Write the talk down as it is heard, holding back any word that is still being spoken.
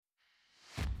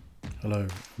Hello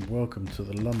and welcome to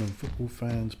the London Football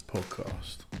Fans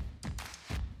Podcast.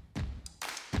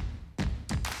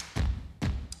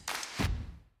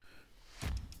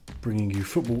 Bringing you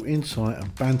football insight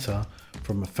and banter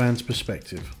from a fan's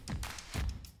perspective.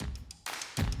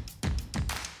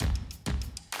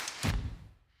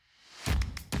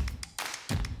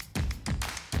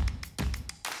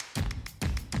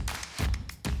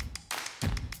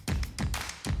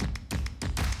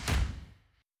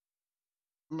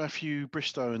 Matthew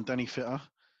Bristow and Danny Fitter,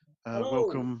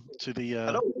 welcome to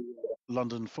the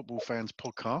London Football Fans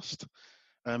Podcast.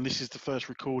 This is the first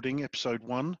recording, episode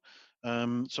 1.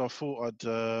 So I thought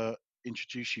I'd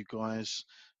introduce you guys,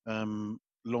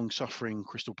 long-suffering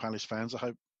Crystal Palace fans. I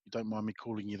hope you don't mind me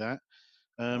calling you that.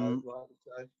 And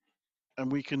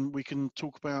we can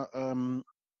talk about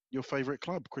your favourite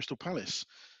club, Crystal Palace.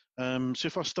 So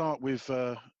if I start with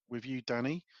you,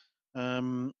 Danny,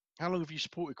 how long have you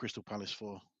supported Crystal Palace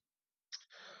for?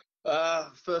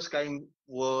 First game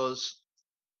was,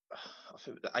 I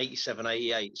think, 87,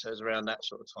 88, so it was around that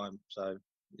sort of time. So,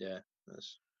 yeah.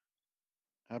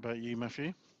 How about you,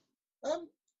 Matthew?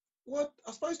 Well,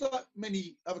 I suppose like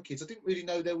many other kids, I didn't really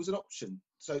know there was an option.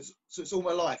 So it's all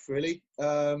my life, really.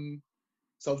 So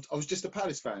I was just a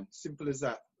Palace fan, simple as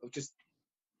that. It's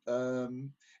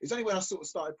only when I sort of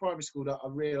started primary school that I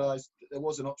realised that there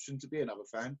was an option to be another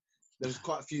fan. There was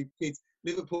quite a few kids.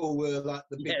 Liverpool were like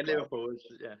the big club. Liverpool was,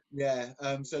 Yeah.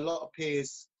 So a lot of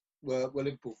peers were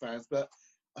Liverpool fans, but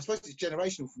I suppose it's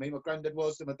generational for me. My granddad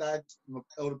was, and my dad, my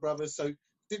older brothers. So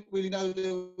didn't really know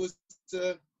there was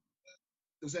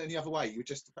any other way. I'm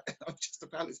just a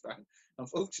Palace fan,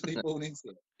 unfortunately born into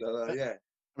it. So yeah.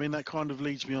 I mean, that kind of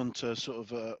leads me on to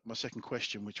sort of my second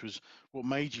question, which was, what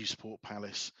made you support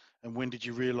Palace, and when did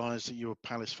you realise that you were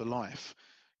Palace for life?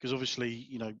 Because obviously,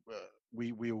 you know,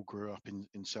 we all grew up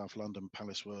in South London.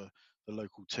 Palace were the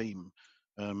local team.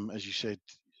 As you said,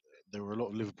 there were a lot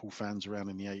of Liverpool fans around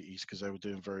in the 80s because they were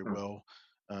doing very well.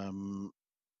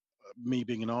 Me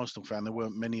being an Arsenal fan, there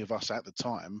weren't many of us at the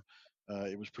time.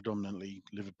 It was predominantly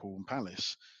Liverpool and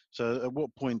Palace. So at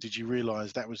what point did you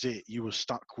realise that was it? You were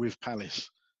stuck with Palace?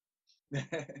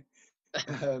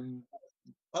 I'll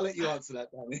let you answer that,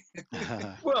 Danny.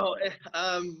 Well,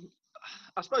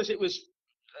 I suppose it was,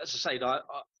 as I say,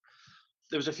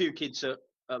 there was a few kids at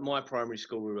my primary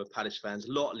school who were Palace fans,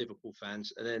 a lot of Liverpool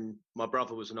fans, and then my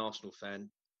brother was an Arsenal fan.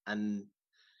 And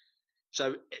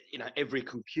so, you know, every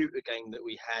computer game that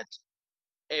we had,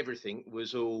 everything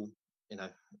was all, you know,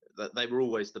 they were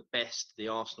always the best, the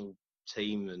Arsenal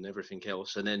team and everything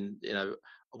else. And then, you know,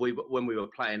 when we were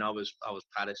playing, I was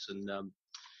Palace, and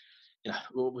you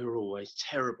know, we were always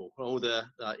terrible. All the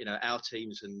you know, our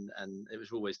teams, and it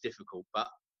was always difficult. But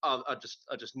I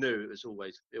just knew it was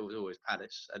always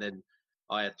Palace. And then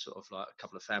I had sort of like a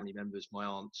couple of family members. My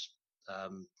aunt's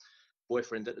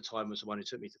boyfriend at the time was the one who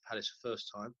took me to Palace the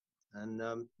first time, and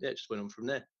yeah, it just went on from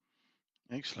there.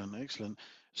 Excellent.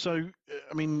 So,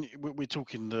 I mean, we're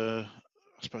talking I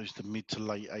suppose the mid to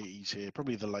late 80s here,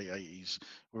 probably the late 80s.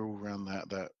 We're all around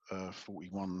that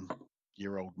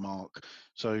 41-year-old mark.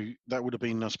 So that would have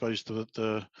been, I suppose,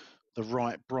 the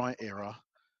right bright era.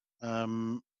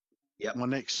 Yep. My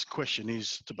next question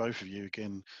is to both of you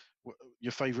again.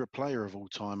 Your favourite player of all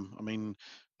time? I mean,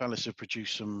 Palace have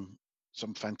produced some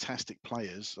fantastic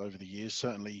players over the years.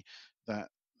 Certainly, that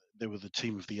they were the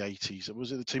team of the 80s.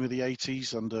 Was it the team of the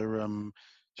 80s under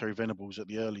Terry Venables in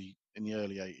the early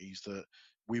 80s that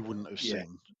we wouldn't have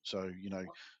seen? So, you know,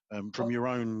 from your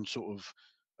own sort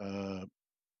of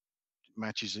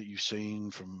matches that you've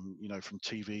seen from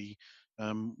TV,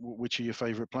 which are your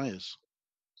favourite players?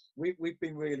 We've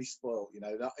been really spoiled, you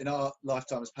know. In our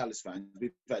lifetime as Palace fans,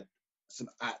 we've had some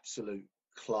absolute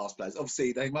class players.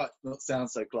 Obviously, they might not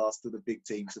sound so class to the big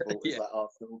team supporters like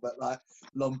Arsenal, but like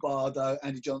Lombardo,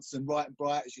 Andy Johnson, Wright and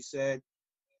Bright, as you said.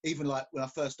 Even like when I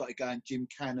first started going, Jim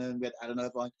Cannon, we had Alan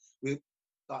Irvine. We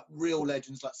like real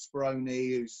legends like Speroni,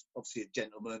 who's obviously a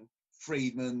gentleman,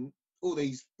 Friedman, all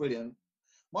these brilliant.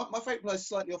 My favourite player is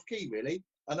slightly off key, really.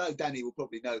 I know Danny will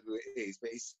probably know who it is,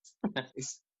 but it's I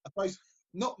suppose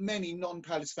not many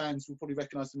non-Palace fans will probably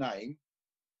recognise the name,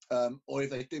 or if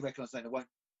they do recognise the name, they won't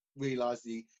realise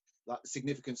the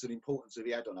significance and importance that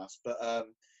he had on us. But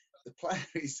the player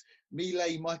is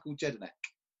Mile Michael Jedinak.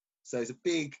 So he's a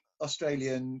big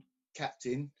Australian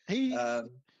captain. He, I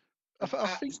think,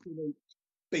 absolute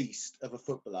beast of a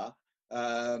footballer.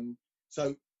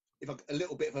 So if a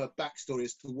little bit of a backstory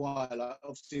as to why, like,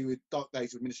 obviously with dark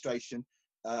days of administration,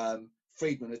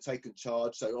 Friedman had taken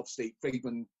charge. So obviously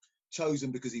Friedman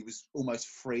chosen because he was almost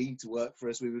free to work for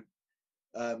us. We would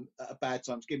at a bad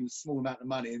times give him a small amount of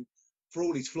money, and for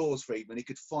all his flaws, Freedman, he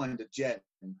could find a gem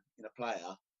in a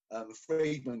player.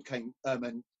 Freedman came,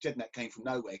 and Jedinak came from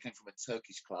nowhere. He came from a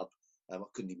Turkish club. I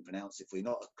couldn't even pronounce it for you.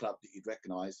 Not a club that you'd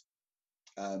recognise.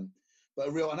 But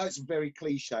a real, I know it's very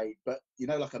cliched, but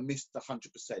like I missed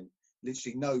 100%.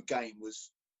 Literally no game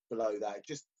was below that.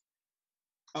 Just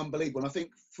unbelievable. And I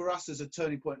think for us as a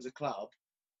turning point as a club,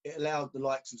 it allowed the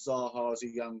likes of Zaha as a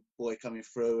young boy coming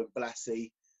through and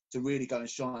Blassie to really go and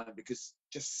shine, because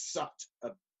just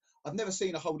I've never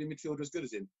seen a holding midfielder as good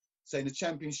as him. So in the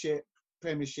Championship,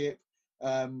 Premiership,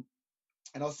 and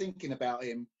I was thinking about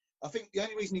him. I think the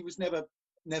only reason he was never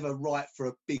right for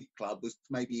a big club was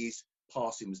maybe his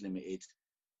passing was limited.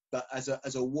 But as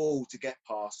a wall to get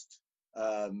past,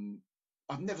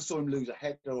 I've never saw him lose a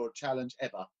header or a challenge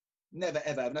ever. Never,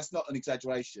 ever. And that's not an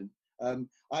exaggeration. I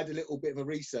had a little bit of a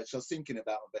research. I was thinking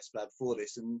about my best player before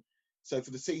this. And so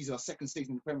for the season, our second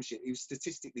season in the Premiership, he was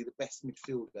statistically the best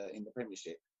midfielder in the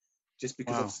Premiership. Just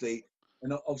because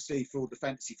obviously for all the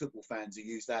fantasy football fans who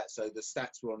use that, so the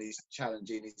stats were on his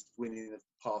challenging, his winning, his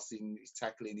passing, his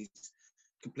tackling, his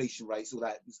completion rates, all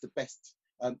that. It's the best,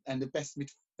 and the best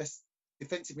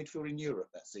defensive midfielder in Europe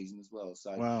that season as well.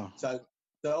 So, wow. So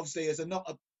obviously, as not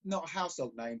a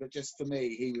household name, but just for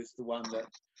me, he was the one that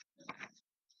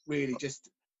really just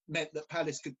meant that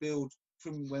Palace could build.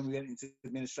 From when we went into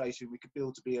administration, we could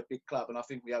build to be a big club, and I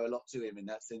think we owe a lot to him in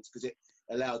that sense, because it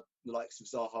allowed the likes of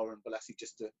Zaha and Bolasie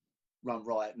just to run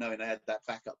riot, knowing they had that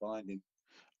backup behind him.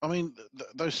 I mean,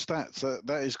 those stats,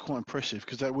 that is quite impressive,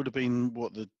 because that would have been,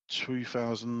 the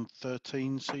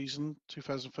 2013 season?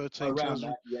 2013? Around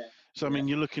that, yeah. So, I mean,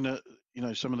 you're looking at,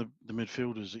 some of the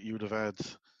midfielders that you would have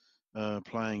had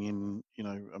playing in,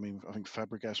 I mean, I think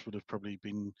Fabregas would have probably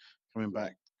been coming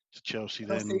back to Chelsea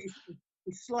then.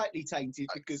 It's slightly tainted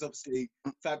because obviously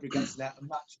Fabregas and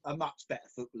are much better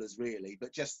footballers, really.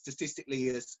 But just statistically,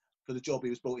 as for the job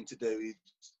he was brought in to do, his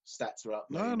stats are up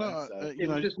there. It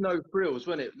was just no frills,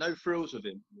 wasn't it? No frills with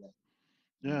him.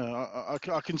 Yeah,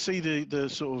 I can see the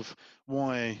sort of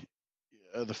why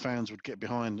the fans would get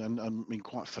behind, and I mean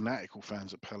quite fanatical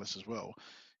fans at Palace as well.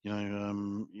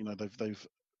 They've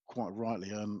quite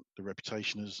rightly earned the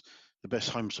reputation as the best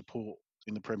home support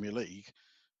in the Premier League.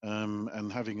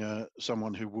 And having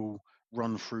someone who will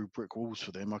run through brick walls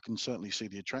for them, I can certainly see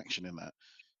the attraction in that.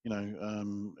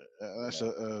 That's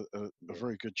a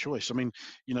very good choice. I mean,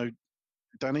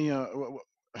 Danny,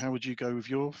 how would you go with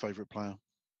your favourite player?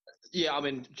 Yeah, I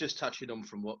mean, just touching on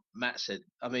from what Matt said,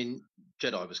 I mean,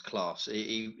 Jedi was class.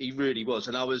 He really was.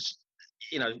 And I was,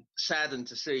 saddened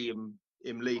to see him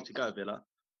leave to go Villa.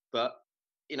 But,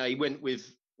 he went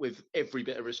with every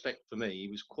bit of respect for me. He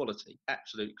was quality,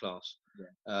 absolute class.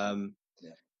 Yeah.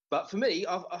 But for me,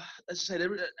 as I said,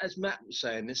 as Matt was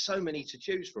saying, there's so many to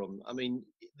choose from. I mean,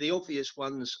 the obvious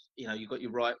ones, you've got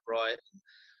your Bright,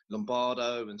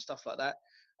 Lombardo and stuff like that.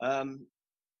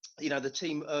 The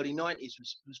team early 90s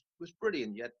was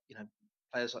brilliant. You had,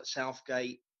 players like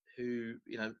Southgate, who,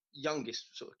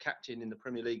 youngest sort of captain in the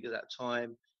Premier League at that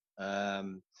time.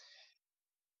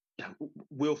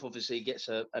 Wilf obviously gets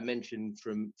a mention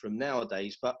from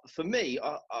nowadays, but for me,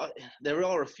 there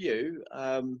are a few,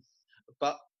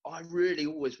 but I really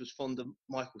always was fond of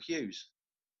Michael Hughes.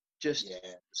 Just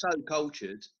so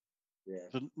cultured. Yeah.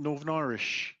 The Northern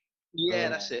Irish. Yeah,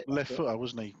 that's it. Left footer,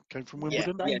 wasn't he? Came from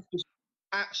Wimbledon. Yeah, just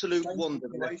absolute wonder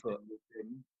left foot,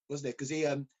 wasn't it? Because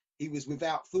he was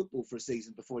without football for a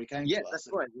season before he came. Yeah, to us. that's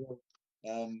right.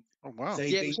 Oh wow. So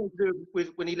it was something to do with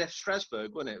when he left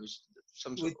Strasbourg, wasn't it? It was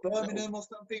some sort with Birmingham or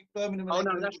something. Birmingham. Oh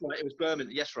no, that's right. It was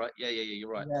Birmingham. Yes, right. Yeah. You're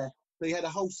right. Yeah. So he had a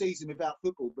whole season without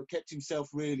football, but kept himself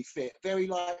really fit. Very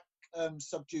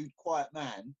subdued, quiet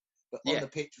man, but on the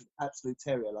pitch was absolute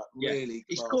terrier. Really.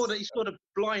 He scored a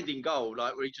blinding goal,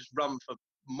 where he just run for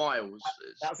miles.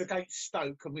 That was against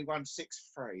Stoke, and we won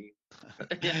 6-3.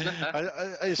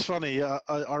 It's funny.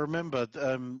 I remember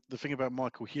the thing about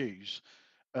Michael Hughes.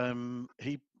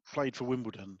 He played for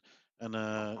Wimbledon,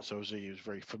 and so he was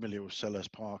very familiar with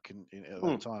Selhurst Park at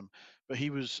that time. But he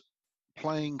was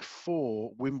playing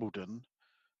for Wimbledon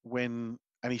and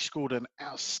he scored an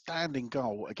outstanding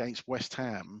goal against West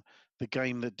Ham, the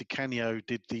game that Di Canio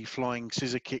did the flying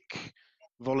scissor kick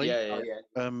volley.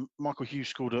 Michael Hughes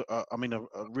scored a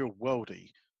real worldie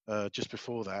just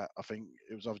before that. I think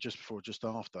it was either just before or just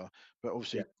after, but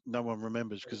obviously no one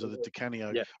remembers because of the Di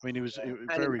Canio. I mean, he was a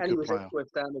very good player. He was at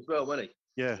West Ham as well, wasn't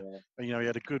he? Yeah. And, he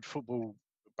had a good football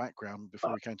background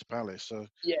before he came to Palace. So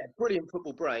brilliant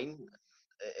football brain.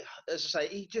 As I say,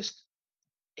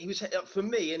 he was, for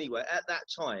me anyway, at that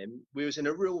time, we was in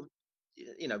a real,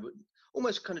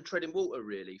 almost kind of treading water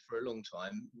really for a long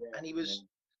time. And he was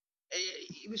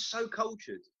he was so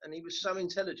cultured and he was so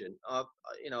intelligent. I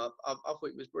thought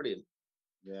he was brilliant.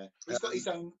 Yeah, he's got his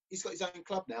own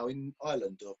club now in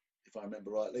Ireland, or if I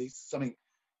remember rightly, something,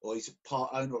 or he's a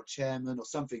part owner or chairman or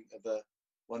something of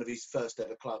one of his first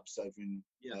ever clubs over in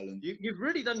Ireland. You've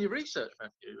really done your research,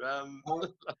 Matthew.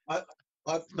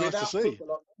 Nice to see.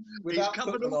 Without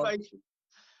football on,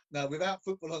 no, without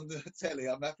football on the telly,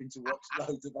 I'm having to watch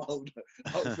loads of old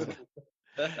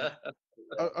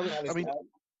I mean,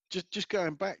 just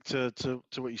going back to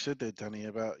what you said there, Danny,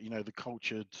 about the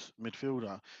cultured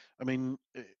midfielder. I mean,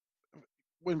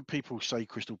 when people say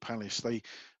Crystal Palace,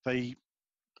 they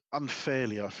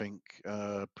unfairly, I think,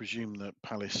 presume that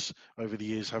Palace over the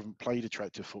years haven't played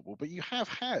attractive football, but you have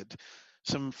had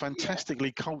some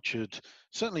fantastically cultured,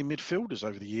 certainly midfielders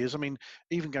over the years. I mean,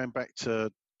 even going back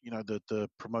to the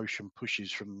promotion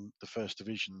pushes from the First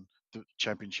Division, the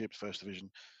Championship, First Division,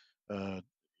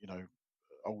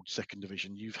 old Second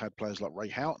Division. You've had players like Ray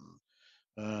Houghton,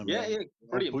 brilliant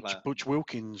player. Butch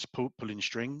Wilkins pulling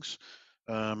strings.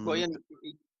 Well,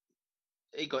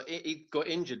 he got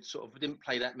injured, sort of didn't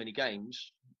play that many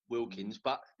games, Wilkins.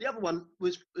 But the other one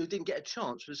who didn't get a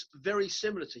chance was very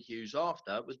similar to Hughes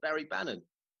after, was Barry Bannon.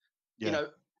 Yeah.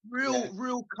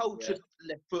 Real cultured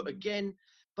left foot again,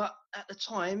 but at the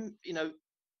time,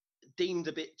 deemed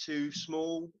a bit too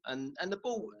small, and the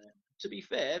ball, to be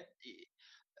fair,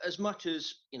 as much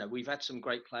as we've had some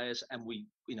great players, and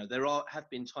there have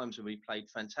been times when we played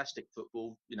fantastic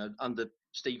football. Under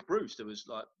Steve Bruce, there was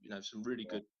some really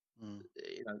good,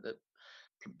 the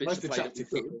bits most of play attractive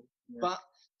football. Yeah.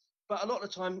 But a lot of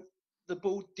the time, the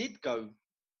ball did go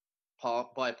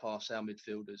bypass our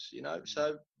midfielders.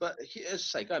 So, but as I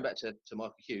say, going back to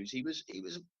Michael Hughes, he was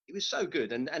so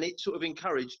good, and it sort of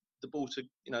encouraged the ball to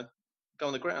go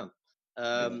on the ground.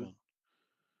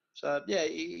 So yeah,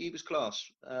 he was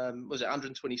class. Was it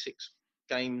 126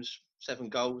 games, 7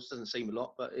 goals? Doesn't seem a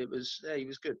lot, but he was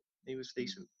good. He was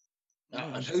decent.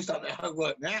 And who's done their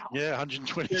homework now? Yeah,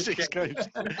 126 games,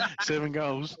 7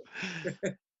 goals.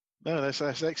 No, that's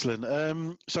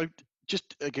excellent. So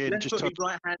just again,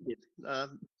 right-handed.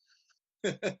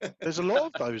 There's a lot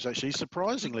of those actually.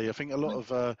 Surprisingly, I think a lot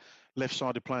of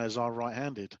left-sided players are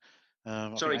right-handed.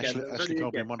 Sorry, Ashley Cole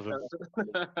being one of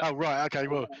them. Oh, right. Okay.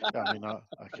 Well, I mean, I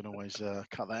can always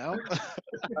cut that out.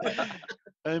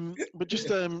 But just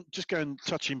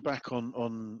touching back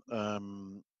on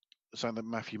something that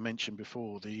Matthew mentioned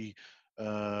before, the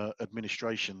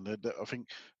administration. That I think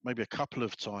maybe a couple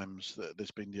of times that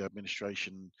there's been the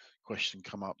administration question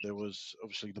come up. There was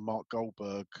obviously the Mark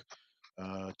Goldberg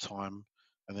time,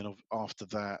 and then after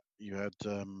that you had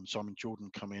Simon Jordan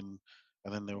come in.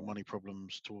 And then there were money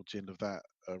problems towards the end of that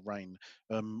reign.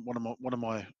 One of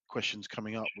my questions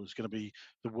coming up was going to be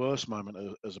the worst moment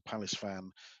as a Palace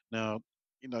fan. Now,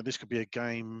 this could be a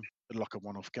game, like a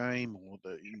one-off game, or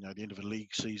the end of a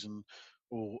league season,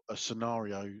 or a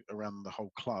scenario around the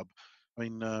whole club. I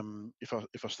mean, if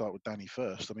I start with Danny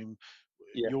first, I mean,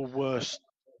 your worst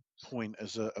point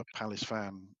as a Palace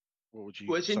fan. What would you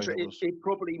say? Well, it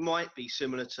probably might be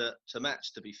similar to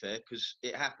Matt's, to be fair, because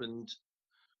it happened.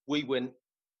 We went,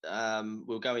 we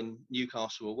were going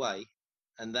Newcastle away,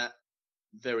 and that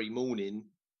very morning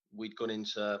we'd gone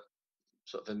into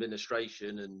sort of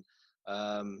administration, and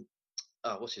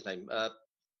what's his name?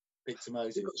 Victor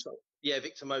Moses. Yeah,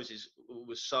 Victor Moses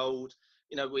was sold.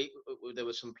 There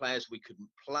were some players we couldn't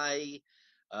play,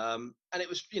 and it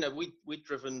was we'd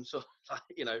driven sort of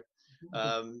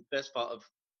best part of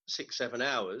 6-7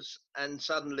 hours, and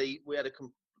suddenly we had a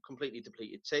completely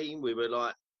depleted team. We were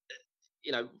like,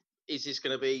 is this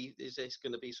going to be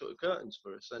sort of curtains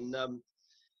for us? And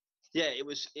it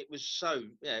was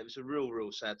a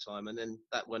real sad time. And then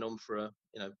that went on for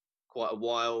quite a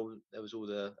while. There was all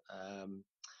the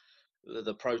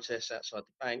protests outside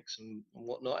the banks and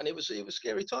whatnot, and it was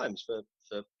scary times for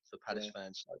Palace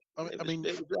fans. So I mean,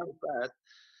 it was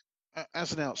bad.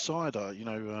 As an outsider,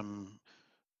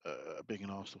 being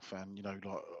an Arsenal fan, like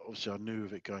obviously I knew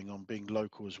of it going on. Being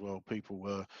local as well, people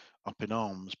were up in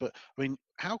arms. But I mean,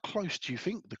 how close do you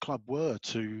think the club were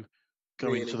to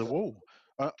going to the wall?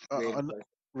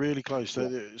 Really close. So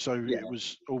it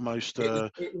was almost.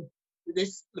 The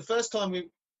first time we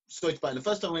went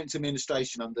into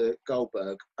administration under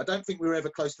Goldberg, I don't think we were ever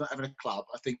close to not having a club.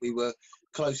 I think we were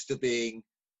close to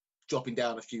dropping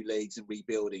down a few leagues and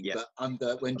rebuilding. Yeah.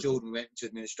 But when Jordan went into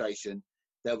administration,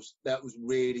 that was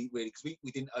really, really, because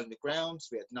we didn't own the grounds,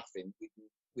 we had nothing.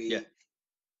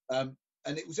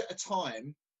 And it was at a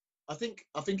time, I think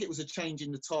it was a change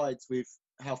in the tides with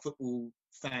how football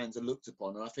fans are looked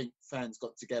upon, and I think fans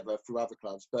got together through other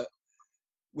clubs, but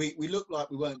we looked like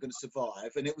we weren't going to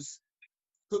survive, and it was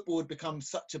football had become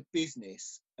such a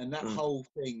business, and that whole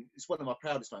thing, it's one of my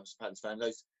proudest moments as a Palace fan,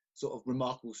 those sort of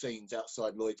remarkable scenes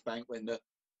outside Lloyds Bank when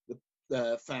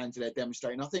the fans are there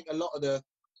demonstrating. I think a lot of the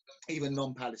even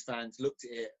non-Palace fans looked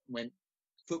at it and went,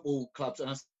 football clubs, and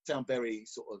I sound very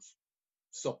sort of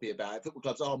soppy about it, football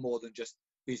clubs are more than just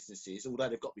businesses, although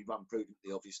they've got to be run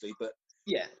prudently, obviously, but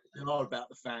yeah, they are about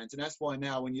the fans. And that's why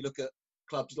now when you look at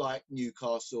clubs like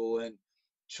Newcastle and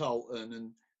Charlton,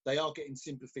 and they are getting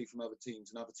sympathy from other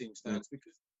teams and other teams' fans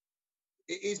because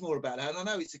it is more about that. And I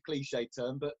know it's a cliche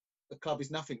term, but the club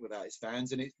is nothing without its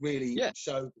fans, and it really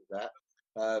shows that.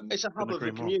 It's a hub of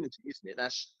the community, isn't it?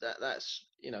 That's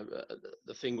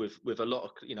the thing with a lot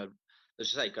of,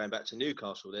 as I say, going back to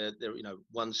Newcastle, they're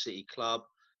one city club.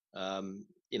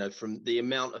 From the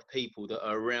amount of people that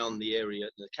are around the area,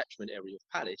 the catchment area of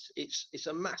Palace, it's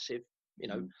a massive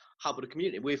hub of the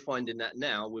community. We're finding that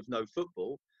now with no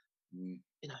football. You're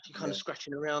kind of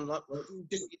scratching around like. Well,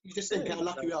 you just think how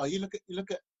lucky we are. You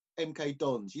look at MK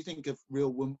Dons. You think of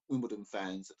real Wimbledon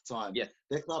fans at the time. Yeah,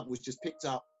 their club was just picked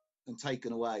up and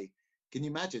taken away. Can you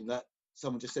imagine that?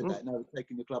 Someone just said that. No, we're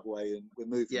taking the club away and we're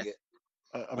moving it.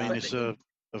 I mean, it's a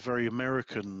very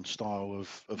American style of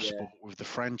sport with the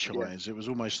franchise. It was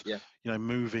almost,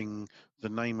 moving the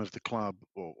name of the club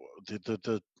or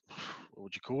the what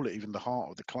would you call it? Even the heart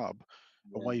of the club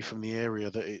away from the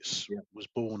area that it's was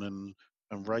born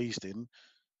and raised in.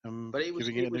 But it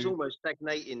was almost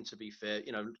stagnating, to be fair.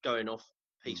 Going off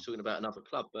piece talking about another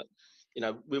club, but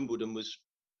Wimbledon was,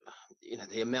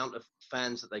 the amount of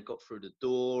fans that they got through the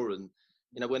door, and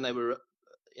when they were at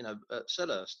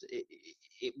Selhurst,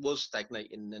 it was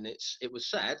stagnating, and it was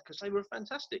sad because they were a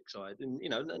fantastic side, and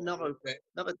another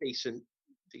decent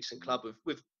club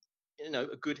with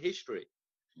a good history.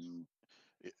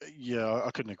 Yeah, I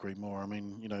couldn't agree more. I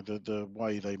mean, the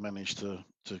way they managed to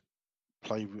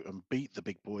play and beat the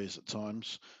big boys at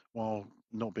times while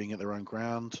not being at their own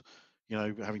ground,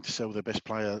 having to sell their best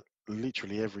player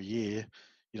literally every year.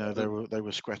 They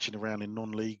were scratching around in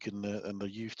non-league and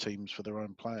the youth teams for their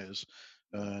own players.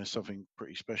 Something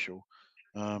pretty special.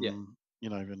 And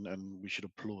we should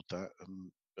applaud that.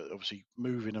 But obviously,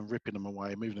 moving and ripping them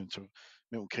away, moving them to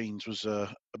Milton Keynes was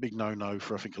a big no-no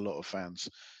for, I think, a lot of fans.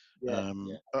 I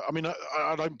mean,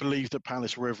 I don't believe that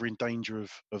Palace were ever in danger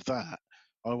of that.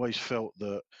 I always felt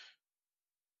that.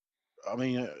 I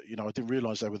mean, I didn't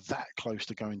realise they were that close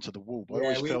to going to the wall, but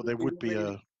I always felt there would be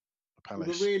a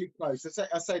Palace. We were really close.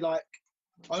 I say, like,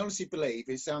 I honestly believe,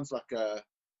 it sounds like a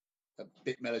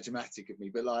bit melodramatic of me,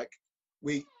 but like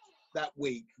that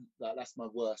week, that's my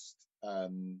worst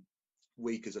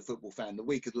week as a football fan. The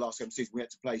week of the last game of the season, we had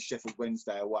to play Sheffield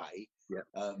Wednesday away.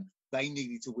 They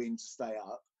needed to win to stay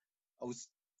up. I was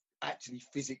actually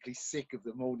physically sick of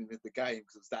the morning of the game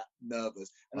because I was that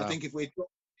nervous. And I think if we'd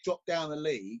dropped down the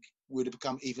league, we'd have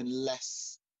become even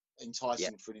less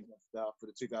enticing for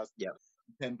the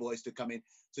 2010 boys to come in.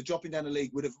 So dropping down the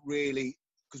league would have really,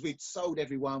 because we'd sold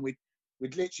everyone, we'd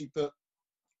literally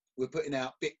we're putting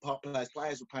out big part players.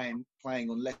 Players were playing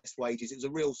on less wages. It was a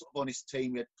real sort of honest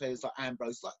team. We had players like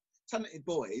Ambrose, like talented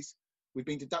boys. We've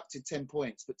been deducted 10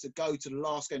 points, but to go to the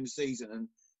last game of the season and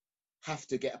have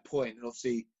to get a point, and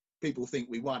obviously people think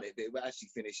we won it, but it actually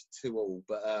finished 2-2.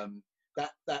 But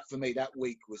that for me, that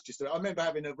week was just. I remember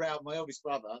having a row with my eldest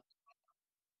brother,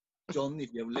 John.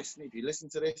 If you listen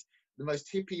to this, the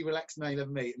most hippie, relaxed man ever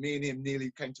met. Me and him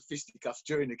nearly came to fisticuffs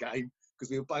during the game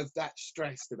because we were both that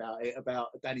stressed about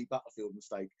a Danny Butterfield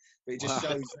mistake. But it just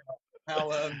shows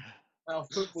how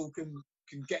football can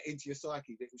get into your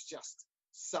psyche. It was just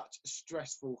such a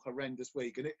stressful, horrendous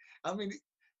week, and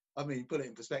I mean, put it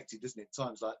in perspective, doesn't it?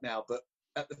 Times like now, but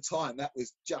at the time, that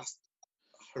was just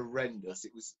horrendous.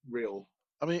 It was real.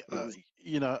 I mean, I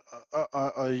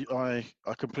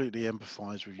completely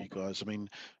empathise with you guys. I mean,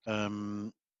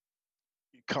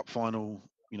 cup final,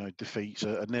 defeats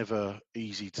are never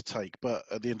easy to take. But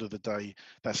at the end of the day,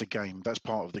 that's a game. That's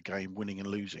part of the game, winning and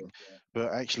losing. Yeah.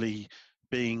 But actually,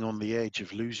 being on the edge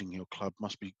of losing your club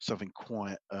must be something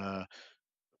quite,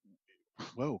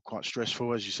 quite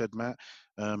stressful, as you said, Matt.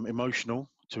 Emotional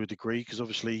to a degree, because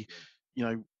obviously,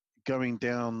 going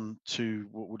down to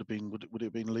what would it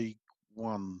have been League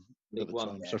One at the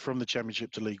time? So from the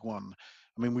Championship to League One.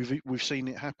 I mean, we've seen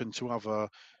it happen to other,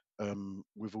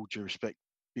 with all due respect,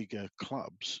 bigger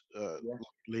clubs.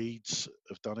 Leeds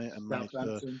have done it and managed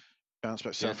to bounce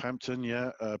back.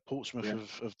 Southampton,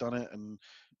 Portsmouth have done it and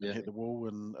hit the wall,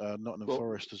 and Nottingham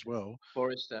Forest as well.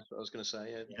 Forest, that's what I was going to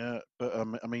say. Yeah, but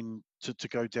I mean, to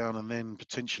go down and then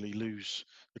potentially lose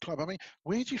the club. I mean,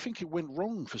 where do you think it went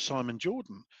wrong for Simon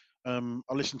Jordan?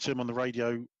 I listen to him on the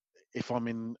radio if I'm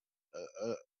in,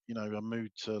 a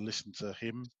mood to listen to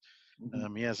him.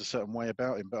 He has a certain way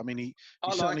about him, but I mean, he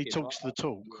I certainly like him. talks the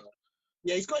talk.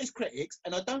 Yeah, he's got his critics,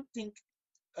 and I don't think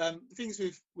the things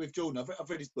with Jordan. I've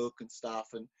read his book and stuff,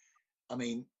 and I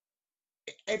mean,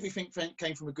 everything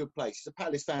came from a good place. He's a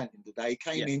Palace fan in the day. He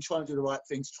came in trying to do the right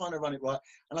things, trying to run it right,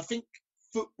 and I think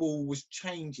football was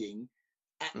changing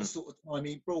at the sort of time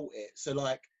he brought it. So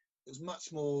like, it was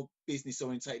much more business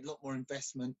orientated, a lot more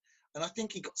investment, and I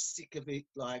think he got sick of it,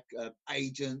 like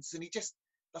agents, and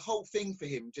the whole thing for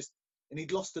him and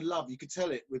he'd lost the love. You could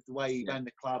tell it with the way he ran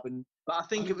the club. And but I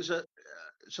think it was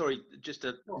sorry, just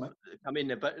to come in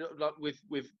there, but like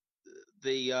with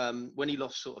the when he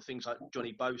lost sort of things like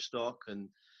Johnny Bostock and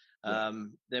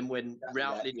then when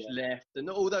Routledge left and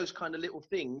all those kind of little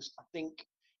things, I think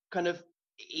kind of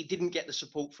he didn't get the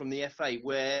support from the FA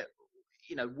where,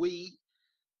 you know,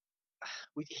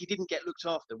 he didn't get looked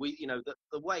after.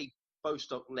 The way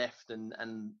Bostock left and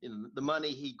you know, the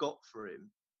money he got for him,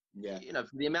 you know,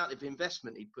 for the amount of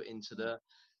investment he put into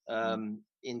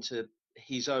into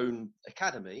his own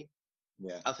academy.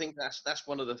 I think that's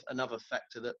another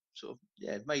factor that sort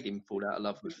of made him fall out of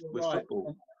love with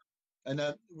football. And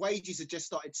wages had just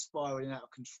started spiralling out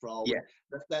of control.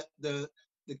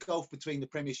 The gulf between the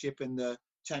Premiership and the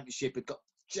Championship had got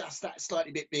just that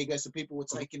slightly bit bigger, so people were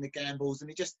taking the gambles,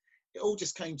 and it all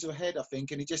just came to a head, I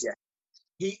think. And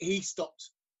he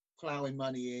stopped ploughing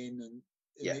money in,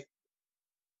 and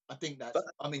I think that's.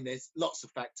 I mean, there's lots of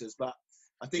factors, but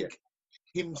I think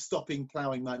him stopping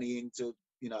ploughing money into,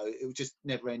 you know, it was just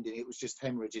never ending. It was just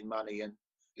hemorrhaging money, and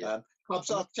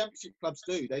Championship clubs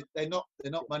do. They're not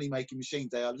money making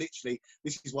machines. They are literally.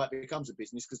 This is why it becomes a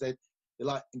business, because they're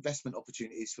like investment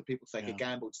opportunities for people to take a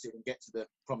gamble to see and get to the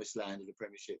promised land of the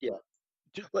Premiership.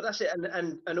 Well, that's it.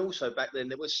 And also back then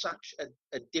there was such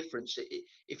a difference.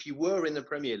 If you were in the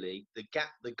Premier League,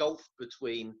 the gulf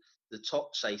between the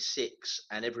top, say, 6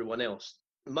 and everyone else,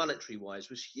 monetary wise,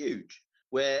 was huge.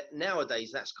 Where nowadays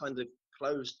that's kind of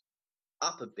closed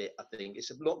up a bit. I think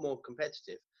it's a lot more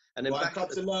competitive. And then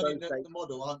clubs are learning the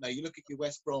model, aren't they? You look at your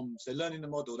West Broms; they're learning the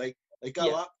model. They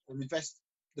go up and invest.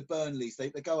 The Burnleys, they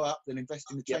go up. They'll invest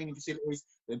in the training facilities.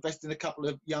 They invest in a couple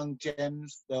of young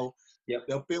gems. They'll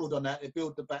build on that. They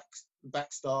build the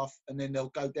back staff, and then they'll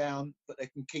go down, but they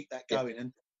can keep that going.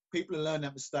 And people have learned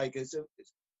that mistake.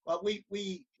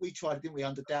 We tried, didn't we,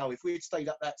 under Dow? If we had stayed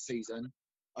up that season,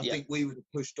 I think we would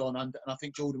have pushed on. And I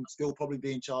think Jordan would still probably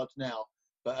be in charge now.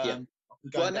 But and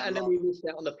then we missed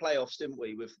out on the playoffs, didn't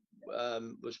we? With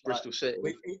was Bristol City.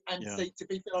 To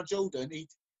be fair on Jordan,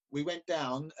 we went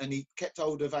down and he kept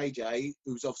hold of AJ,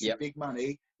 who was obviously big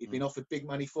money. He'd been offered big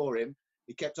money for him.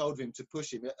 He kept hold of him to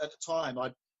push him. At the time,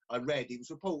 I read, it was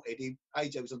reported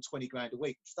AJ was on 20 grand a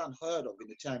week, which is unheard of in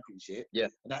the Championship.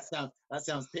 And that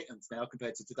sounds pittance now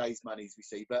compared to today's monies we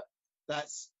see. But that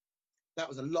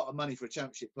was a lot of money for a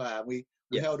Championship player. We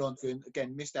held on to him,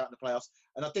 again, missed out in the playoffs.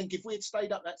 And I think if we had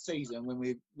stayed up that season when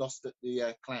we lost at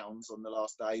the Clowns on the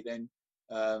last day, then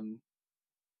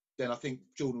I think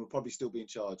Jordan would probably still be in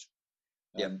charge.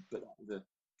 But that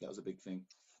was a big thing.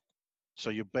 So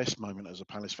your best moment as a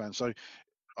Palace fan. So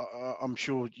I'm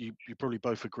sure you probably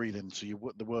both agree then. So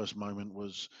the worst moment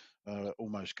was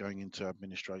almost going into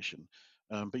administration.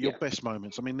 But your best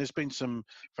moments, I mean, there's been some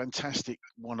fantastic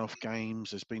one-off games.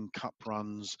 There's been cup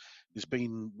runs. There's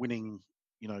been winning,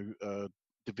 you know,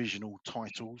 divisional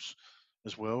titles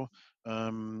as well.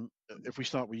 If we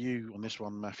start with you on this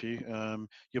one, Matthew,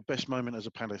 your best moment as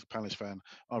a Palace fan,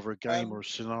 either a game or a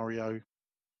scenario.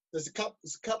 There's a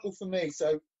couple for me.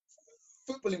 So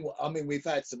footballing, I mean, we've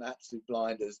had some absolute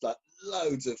blinders, like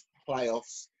loads of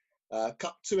playoffs,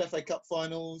 2 FA Cup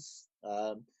finals.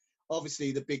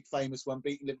 Obviously, the big famous one,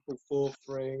 beating Liverpool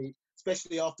 4-3,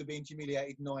 especially after being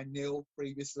humiliated 9-0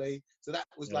 previously. So that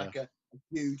was like a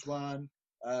huge one.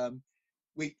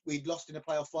 We'd lost in a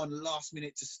playoff final last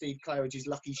minute to Steve Claridge's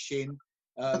lucky shin.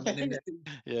 And then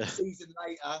the season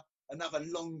later, another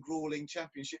long, grueling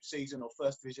Championship season or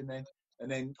First Division then. And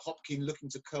then Hopkin looking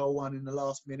to curl one in the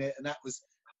last minute. And that was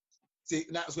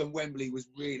when Wembley was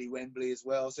really Wembley as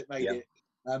well. So it made it.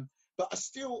 But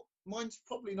mine's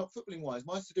probably not footballing wise.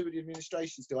 Mine's to do with the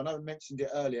administration still. I know I mentioned it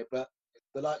earlier, but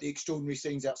like the extraordinary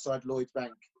scenes outside Lloyds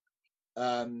Bank.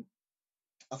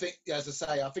 I think, as I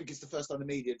say, I think it's the first time the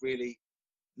media had really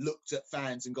looked at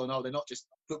fans and gone, oh, they're not just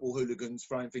football hooligans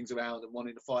throwing things around and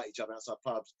wanting to fight each other outside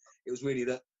pubs. It was really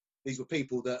that these were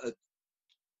people that had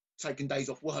taken days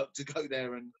off work to go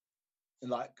there and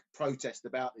like protest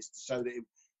about this to show that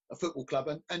a football club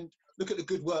and look at the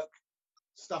good work.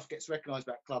 Stuff gets recognised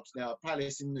about clubs now,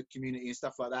 Palace in the community and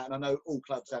stuff like that. And I know all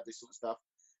clubs have this sort of stuff.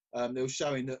 They were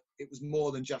showing that it was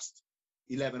more than just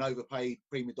 11 overpaid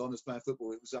prima donnas playing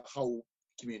football. It was a whole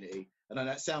community. And I know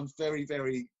that sounds very,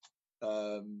 very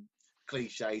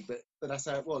cliche, but that's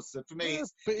how it was. So for me,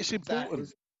 but it's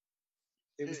important.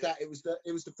 It was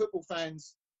the football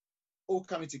fans all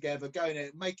coming together, going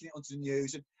in, making it onto the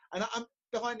news, and I'm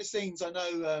behind the scenes. I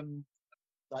know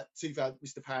like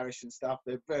Mr. Parrish and stuff.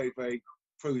 They're very, very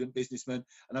prudent businessmen,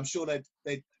 and I'm sure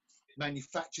they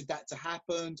manufactured that to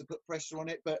happen, to put pressure on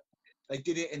it, but they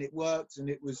did it and it worked, and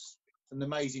it was an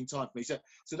amazing time for me. So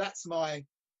that's my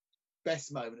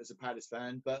best moment as a Palace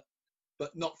fan, but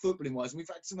not footballing wise. And we've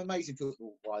had some amazing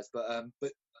football wise, but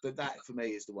that for me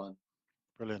is the one.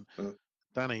 Brilliant.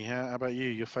 Danny, how about you?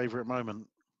 Your favourite moment?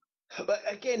 But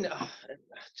again,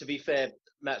 to be fair,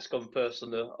 Matt's gone first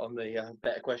on the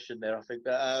better question there, I think.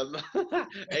 But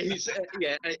he's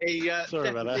sorry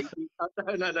about that.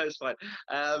 No, it's fine.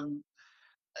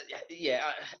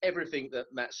 Everything that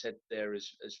Matt said there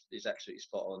is absolutely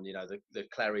spot on. You know, the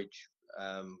Claridge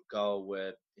goal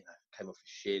where came off his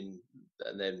shin,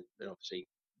 and then obviously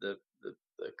the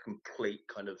complete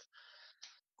kind of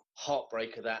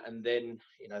heartbreak of that, and then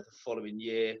the following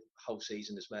year, whole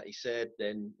season, as Matty said,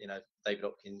 then David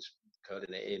Hopkins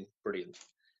curling it in, brilliant.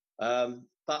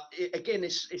 But again,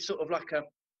 it's sort of like a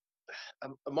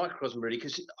microcosm really,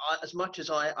 because as much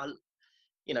as I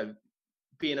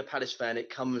being a Palace fan, it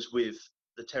comes with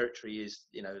the territory is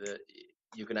that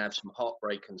you're going to have some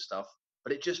heartbreak and stuff,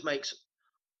 but it just makes,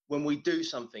 when we do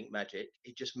something magic,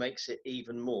 it just makes it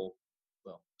even more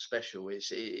special.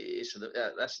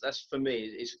 That's for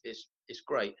me. It's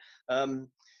great. I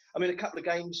mean, a couple of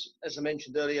games, as I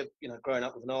mentioned earlier, growing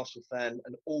up with an Arsenal fan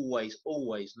and always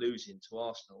losing to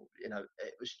Arsenal.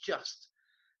 It was just,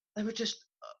 they were just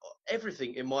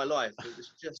everything in my life. It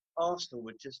was just Arsenal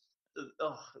were just.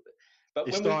 But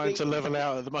it's starting to level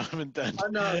out at the moment, Dan. I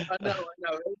know.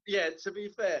 Yeah, to be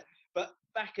fair. But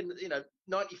back in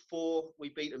 '94, we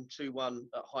beat them 2-1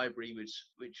 at Highbury,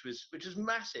 which was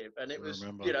massive, and it was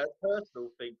a personal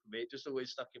thing for me. It just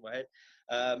always stuck in my head.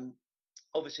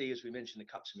 Obviously, as we mentioned, the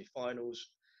cup semi-finals.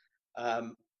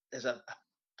 There's a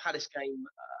Palace game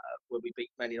where we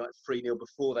beat Man United 3-0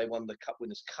 before they won the Cup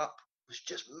Winners' Cup. It was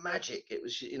just magic. It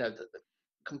was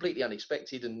completely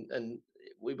unexpected, and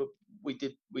we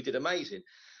did amazing.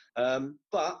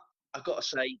 But I've got to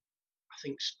say, I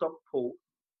think Stockport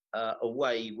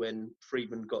away when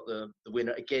Friedman got the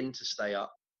winner again to stay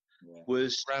up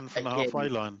was ran from the halfway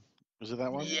line. Was it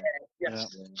that one? Yeah,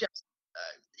 just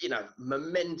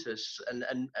momentous,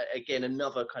 and again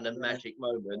another kind of magic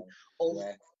moment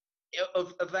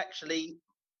of actually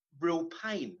real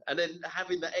pain, and then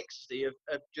having the ecstasy of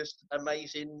just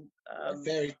amazing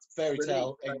fairy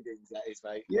tale endings. That is,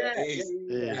 mate.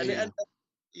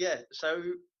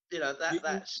 So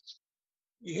that's.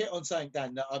 You hit on something,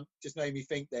 Dan, that just made me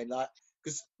think then, like,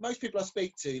 because most people I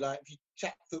speak to, like, if you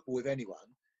chat football with anyone,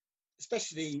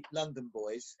 especially London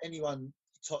boys, anyone,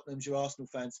 Tottenham's, your Arsenal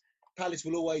fans, Palace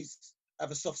will always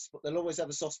have a soft spot. They'll always have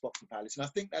a soft spot for Palace. And I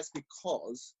think that's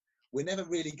because we're never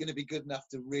really going to be good enough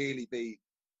to really be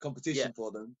competition for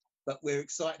them. But we're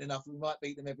excited enough. We might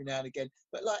beat them every now and again.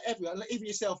 But like everyone, like even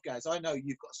yourself, guys, I know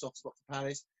you've got a soft spot for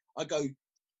Palace. I go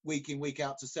week in, week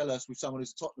out to Selhurst with someone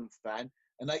who's a Tottenham fan.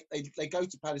 And they go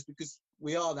to Palace because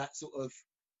we are that sort of,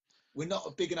 we're not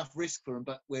a big enough risk for them,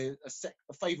 but we're a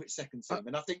favourite second team.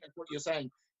 And I think that's what you're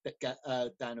saying,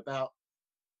 Dan, about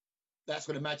that's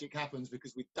when the magic happens,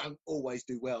 because we don't always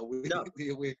do well. Every now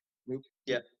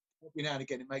and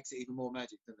again, it makes it even more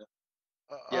magic, doesn't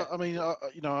it? I mean,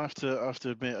 I have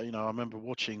to admit, I remember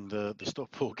watching the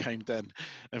Stockport game then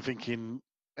and thinking,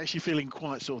 actually feeling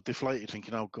quite sort of deflated,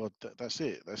 thinking, oh God, that's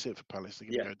it for Palace, they're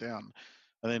going to go down.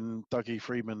 And then Dougie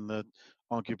Freedman,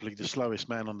 arguably the slowest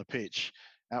man on the pitch,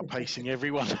 outpacing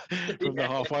everyone from the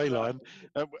halfway line.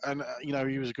 And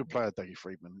he was a good player, Dougie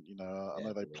Freedman. I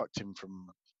know they plucked him from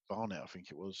Barnet, I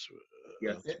think it was,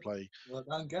 to play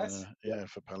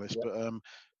for Palace. But,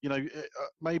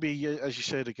 maybe, as you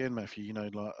said again, Matthew,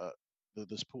 like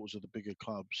the supporters of the bigger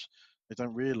clubs, they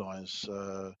don't realise,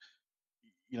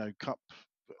 Cup,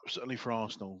 certainly for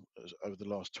Arsenal over the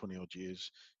last 20 odd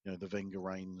years, the Wenger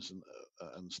reigns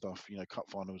and stuff, cup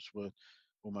finals were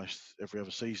almost every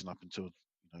other season up until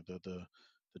the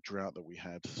drought that we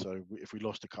had. So if we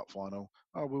lost a cup final,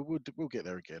 we'll get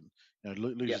there again.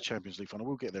 Lose a Champions League final,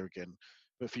 we'll get there again.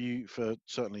 But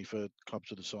certainly for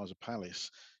clubs of the size of Palace,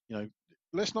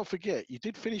 let's not forget, you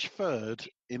did finish third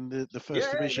in the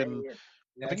first division.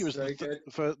 I think it was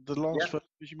for the last first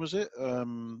division, was it?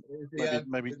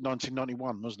 Maybe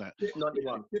 1991, wasn't it?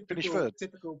 91. Finished third.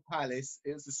 Typical Palace.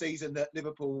 It was the season that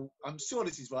Liverpool, I'm sure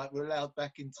this is right, were allowed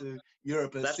back into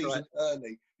Europe a season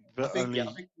early. But I think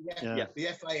yeah. the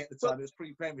FA at the time, it was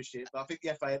pre-Premiership, but I think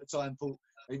the FA at the time thought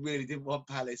they really didn't want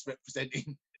Palace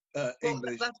representing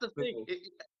English. That's the thing.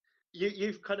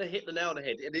 You've kind of hit the nail on the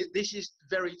head. This is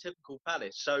very typical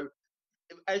Palace. So,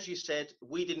 as you said,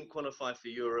 we didn't qualify for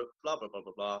Europe, blah, blah, blah,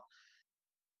 blah, blah.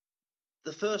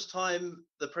 The first time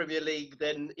the Premier League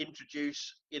then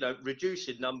reduce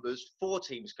in numbers, 4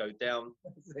 teams go down.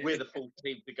 We're the 4th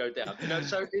team to go down.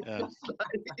 So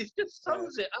it just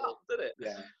sums it up, doesn't it?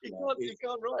 Yeah. You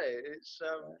can't write it. It's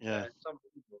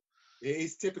unbelievable. It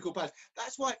is typical Palace.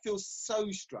 That's why it feels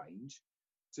so strange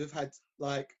to have had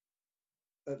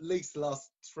at least the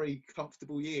last 3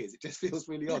 comfortable years. It just feels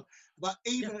really odd. But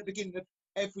even at the beginning of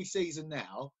every season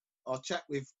now, I'll chat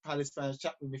with Palace fans,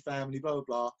 chat with my family, blah, blah,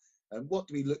 blah. And what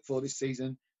do we look for this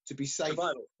season? To be safe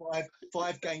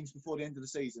 5 games before the end of the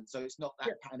season. So it's not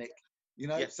that panic,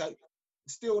 So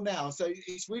still now. So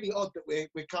it's really odd that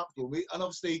we're comfortable. And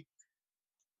obviously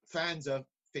fans are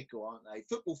fickle, aren't they?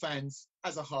 Football fans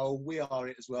as a whole, we are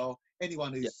it as well.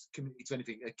 Anyone who's committed to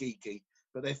anything are geeky.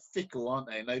 But they're fickle, aren't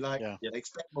they? And they they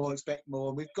expect more.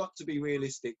 And we've got to be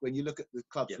realistic. When you look at the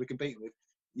clubs we're competing with,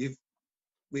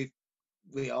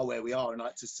 we are where we are, and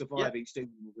to survive each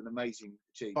season is an amazing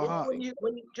achievement.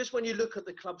 When you look at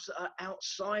the clubs that are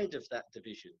outside of that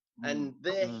division and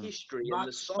their history and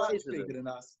the size much of them, bigger than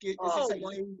us.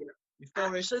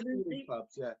 Absolutely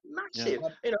clubs, massive.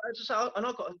 As I say, and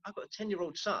I've got a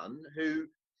 10-year-old son who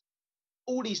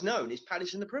all he's known is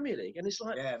Palace in the Premier League, and it's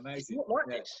like amazing. It's not like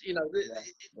this.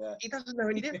 He doesn't know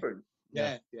any different.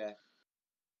 Yeah.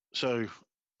 So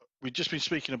we've just been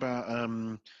speaking about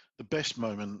the best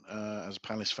moment as a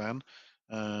Palace fan.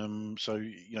 So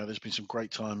there's been some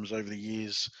great times over the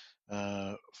years,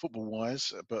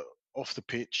 football-wise, but off the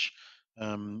pitch,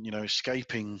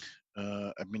 escaping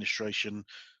administration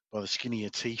by the skin of your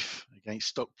teeth against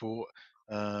Stockport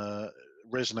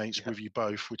resonates with you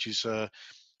both, which is a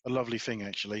lovely thing,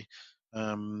 actually.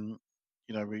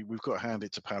 We've got to hand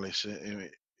it to Palace.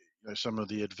 Some of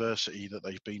the adversity that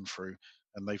they've been through,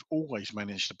 and they've always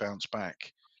managed to bounce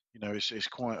back. It's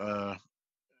quite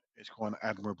an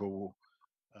admirable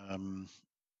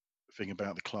thing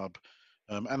about the club,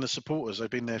 and the supporters. They've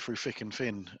been there through thick and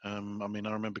thin. I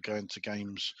remember going to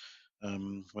games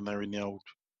when they were in the old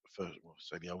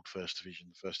first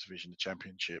division, the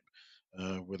Championship,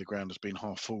 where the ground has been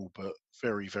half full but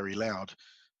very, very loud.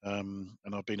 And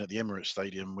I've been at the Emirates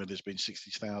Stadium where there's been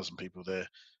 60,000 people there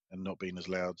and not been as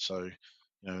loud. So,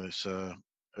 it's a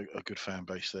good fan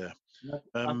base there.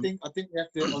 I think we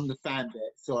have to, on the fan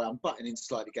bit. Sorry, I'm butting in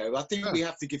slightly, Gary. I think we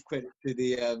have to give credit to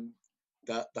the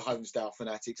Homestyle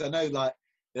fanatics. I know,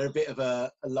 they're a bit of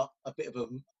a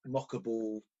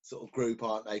mockable sort of group,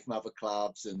 aren't they, from other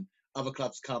clubs, and other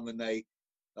clubs come and they,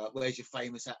 where's your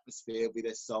famous atmosphere with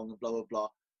their song and blah blah blah.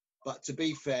 But to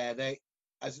be fair, they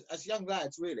as young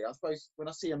lads, really, I suppose when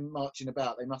I see them marching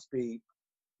about, they must be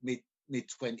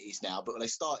mid-20s now. But when they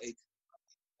started,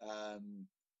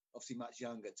 obviously much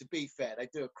younger. To be fair, they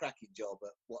do a cracking job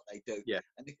at what they do. Yeah.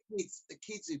 And the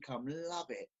kids who come love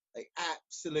it. They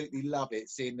absolutely love it,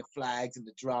 seeing the flags and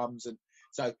the drums. And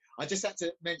so I just had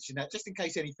to mention that, just in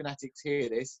case any fanatics hear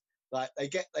this. They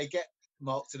get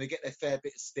mocked and they get their fair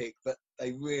bit of stick, but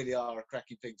they really are a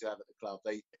cracking thing to have at the club.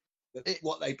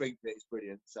 What they bring to it is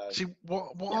brilliant. So see,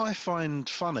 what I find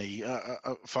funny,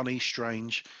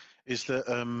 strange, is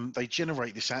that they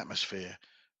generate this atmosphere,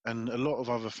 and a lot of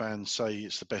other fans say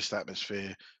it's the best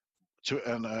atmosphere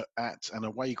at an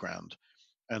away ground,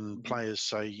 and players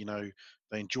say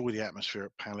they enjoy the atmosphere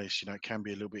at Palace. It can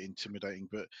be a little bit intimidating,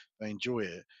 but they enjoy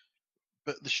it.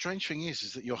 But the strange thing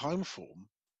is that your home form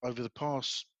over the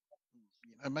past,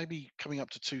 maybe coming up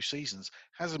to 2 seasons,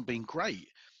 hasn't been great.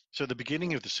 So at the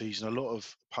beginning of the season, a lot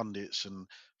of pundits and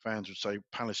fans would say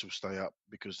Palace will stay up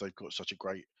because they've got such a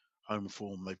great home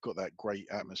form. They've got that great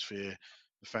atmosphere.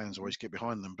 The fans always get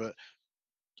behind them. But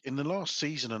in the last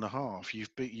season and a half,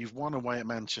 you've won away at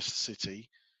Manchester City.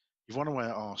 You've won away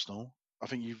at Arsenal. I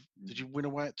think did you win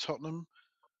away at Tottenham?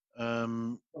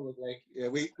 Probably. Yeah,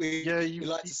 we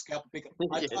like to scalp a big.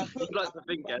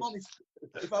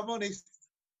 If I'm honest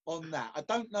on that, I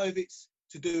don't know if it's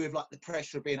to do with the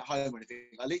pressure of being at home or anything.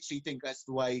 I literally think that's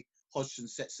the way Hodgson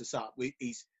sets us up.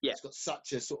 He's got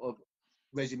such a sort of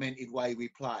regimented way we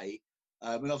play,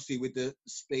 and obviously with the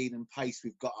speed and pace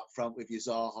we've got up front with your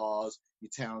Zahas, your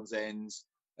Townsends,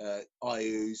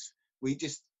 Ayus, we're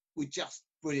just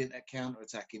brilliant at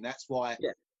counter-attacking. That's why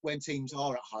when teams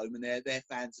are at home and their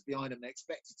fans are behind them, they're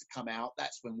expected to come out.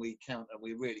 That's when we counter, and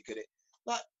we're really good at.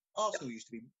 Arsenal used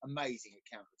to be amazing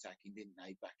at counter-attacking, didn't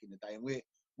they, back in the day? And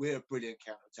we're a brilliant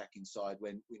counter-attacking side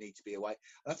when we need to be away.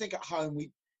 And I think at home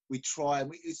we try, and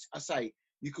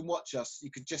you can watch us.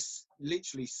 You could just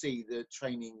literally see the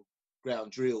training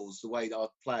ground drills, the way that our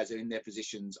players are in their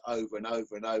positions over and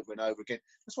over and over and over again.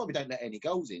 That's why we don't let any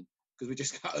goals in, because we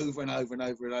just go over and over and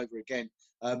over and over again.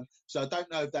 So I don't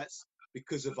know if that's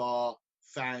because of our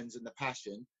fans and the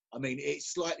passion. I mean,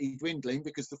 it's slightly dwindling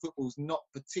because the football's not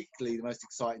particularly the most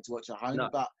exciting to watch at home,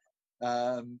 but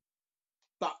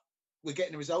we're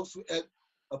getting the results.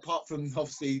 Apart from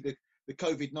obviously the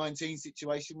COVID-19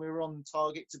 situation, we were on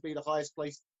target to be the highest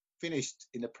place finished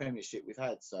in the Premiership we've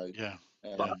had. So yeah.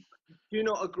 But do you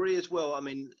not agree as well? I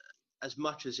mean, as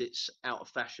much as it's out of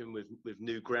fashion with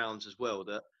new grounds as well,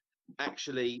 that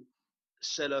actually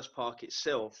Selhurst Park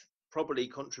itself probably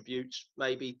contributes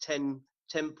maybe 10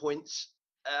 points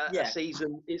a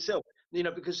season itself. You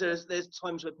know, because there's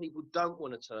times where people don't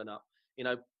want to turn up. You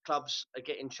know, clubs are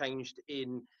getting changed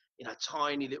in, you know,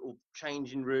 tiny little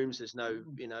changing rooms. There's no,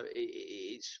 you know,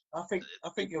 it's. I think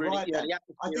you're really, right. You know, the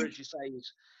atmosphere, as you say,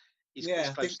 is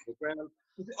close to the ground.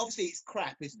 Obviously, it's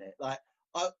crap, isn't it? Like,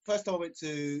 first time I went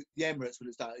to the Emirates when it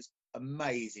was done, it was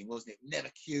amazing, wasn't it? Never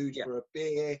queued for a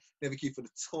beer, never queued for the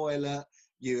toilet.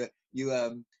 You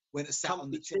went and sat on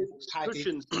the chair,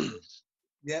 cushions.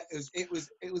 Yeah, it was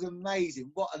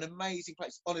amazing. What an amazing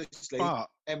place, honestly.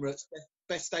 Emirates,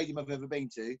 best stadium I've ever been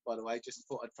to, by the way. Just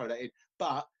thought I'd throw that in.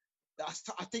 But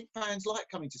I think fans like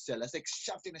coming to Selhurst. They're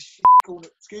shoved in a shit corner.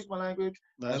 Excuse my language.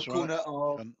 Corner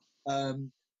of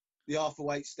the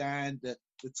half-weight stand. The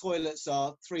toilets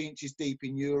are 3 inches deep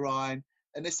in urine,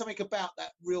 and there's something about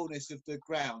that realness of the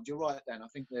ground. You're right, Dan. I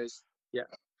think there's. Yeah.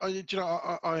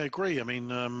 I agree. I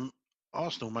mean,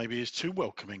 Arsenal maybe is too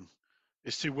welcoming.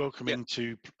 It's too welcoming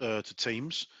to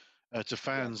teams, to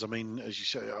fans. I mean, as you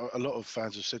say, a lot of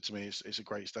fans have said to me, it's a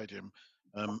great stadium.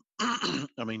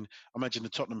 I mean, I imagine the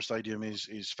Tottenham Stadium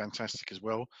is fantastic as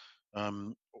well,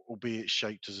 albeit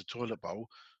shaped as a toilet bowl.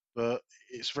 But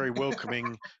it's very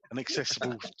welcoming and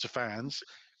accessible to fans.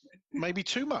 Maybe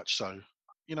too much so.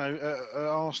 You know, at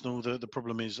Arsenal, the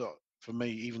problem is, for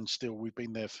me, even still, we've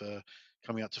been there for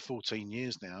coming up to 14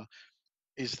 years now,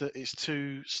 is that it's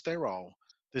too sterile.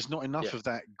 There's not enough of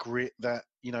that grit that,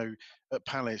 you know, at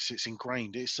Palace, it's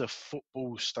ingrained. It's a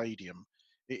football stadium.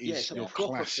 It is your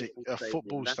classic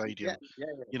football stadium.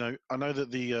 You know, I know that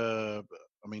the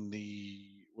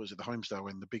Homestyle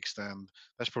and the big stand,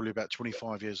 that's probably about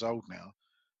 25 years old now.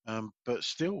 But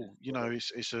still, you know,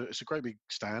 it's a great big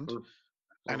stand,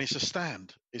 and it's a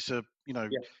stand. It's a, you know,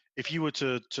 if you were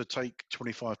to take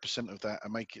 25% of that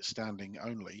and make it standing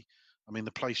only, I mean,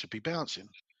 the place would be bouncing,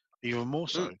 even more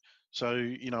so. So,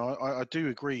 you know, I do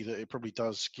agree that it probably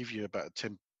does give you about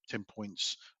 10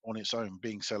 points on its own,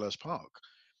 being Selhurst Park.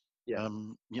 Yeah,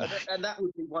 you know. and that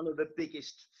would be one of the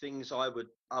biggest things I would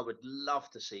love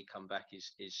to see come back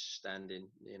is standing.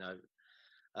 You know,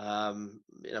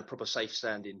 proper safe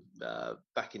standing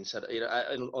back in. You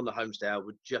know, on the Homestay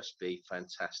would just be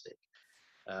fantastic.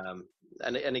 And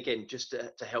again, just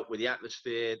to help with the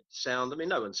atmosphere, sound. I mean,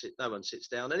 no one sits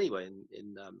down anyway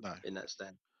in that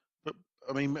stand. But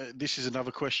I mean, this is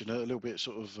another question, a little bit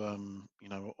sort of you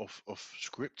know, off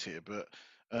script here, but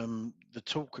the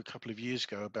talk a couple of years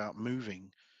ago about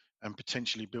moving and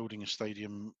potentially building a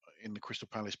stadium in the Crystal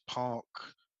Palace Park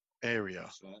area.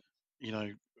 Right. You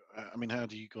know, I mean, how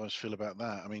do you guys feel about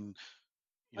that? I mean,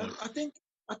 you know, I think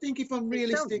if I'm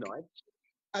realistic,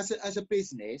 as a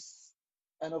business,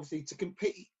 and obviously to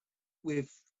compete with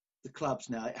the clubs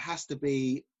now, it has to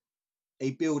be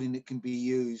a building that can be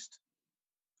used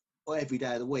every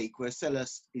day of the week, whereas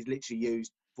Selhurst is literally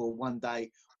used for one day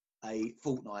a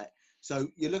fortnight. So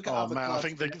you look at other clubs. I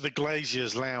think the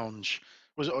Glaziers Lounge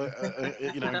was,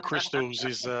 you know, in Crystals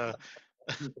is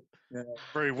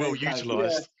very well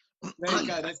utilised. There you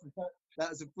go.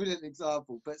 That's a brilliant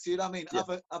example. But see what I mean?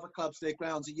 Other clubs, their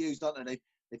grounds are used, aren't they?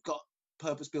 They've got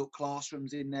purpose-built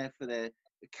classrooms in there for their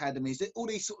academies. All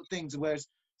these sort of things. Whereas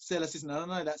Selhurst isn't. I don't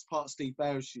know. That's part of Steve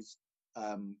Barish's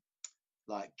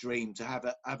like dream to have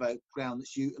a ground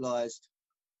that's utilised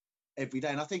every day.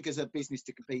 And I think as a business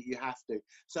to compete, you have to.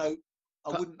 So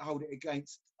I wouldn't hold it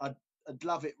against. I'd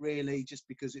love it really, just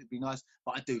because it'd be nice.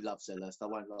 But I do love Selhurst. I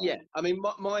won't lie. Yeah, I mean,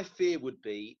 my fear would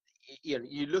be, you know,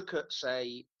 you look at,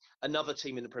 say, another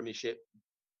team in the Premiership,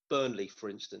 Burnley, for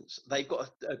instance. They've got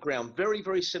a ground very,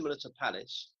 very similar to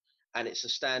Palace, and it's a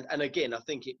stand. And again, I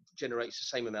think it generates the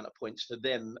same amount of points for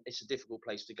them. It's a difficult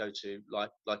place to go to,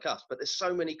 like us. But there's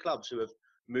so many clubs who have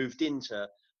moved into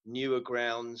newer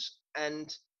grounds,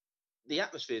 and the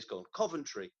atmosphere's gone.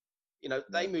 Coventry, you know,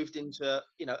 they moved into,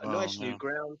 you know, a nice new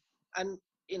ground, and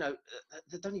you know,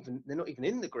 they're not even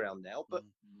in the ground now. But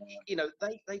you know,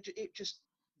 it just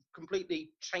completely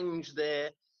changed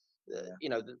their, you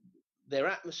know, their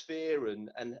atmosphere and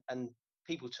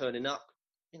people turning up,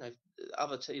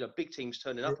 big teams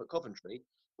turning up at Coventry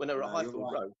when they were at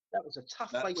Highfield Road. That was a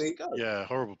tough place to go. Yeah,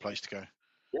 horrible place to go.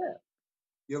 Yeah,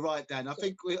 you're right, Dan. I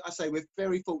think we're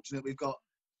very fortunate. We've got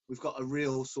a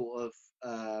real sort of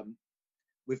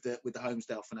with the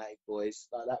Holmesdale Fanatic boys,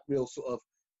 like that real sort of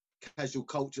casual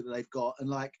culture that they've got, and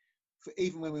like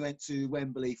even when we went to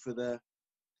Wembley for the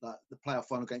playoff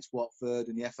final against Watford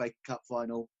and the FA Cup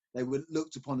final, they were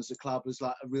looked upon as a club as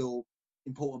like a real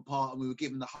important part, and we were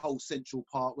given the whole central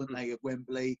part, weren't they, of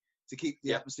Wembley to keep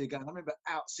the atmosphere going. I remember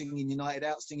out singing United,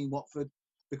 out singing Watford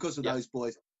because of those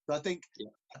boys. So I think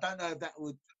I don't know if that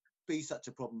would be such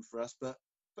a problem for us, but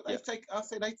they take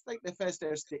their fair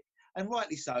share of stick, and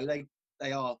rightly so.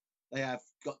 They have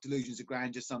got delusions of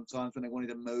grandeur sometimes when they wanted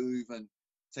to move and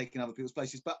taking other people's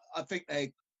places. But I think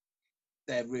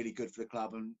they're really good for the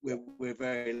club, and we're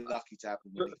very lucky to have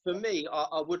them. For me,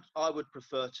 I would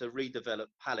prefer to redevelop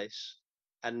Palace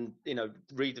and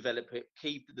redevelop it,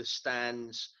 keep the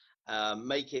stands,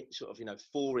 make it sort of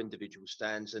 4 individual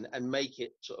stands, and make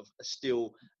it sort of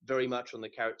still very much on the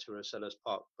character of Selhurst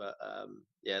Park. But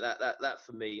that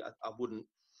for me, I wouldn't.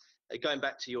 Going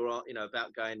back to your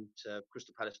about going to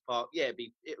Crystal Palace Park, it'd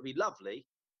be lovely,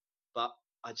 but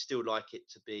I'd still like it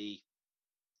to be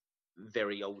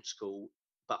very old school,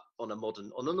 but on a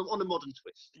modern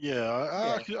twist. Yeah,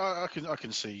 I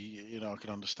can see. I can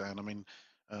understand. I mean,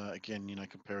 again,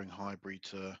 comparing Highbury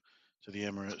to the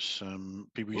Emirates,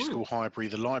 people used to call Highbury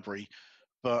the library,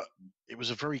 but it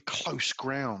was a very close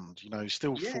ground.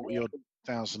 Still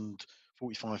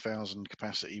 45,000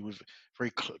 capacity, with very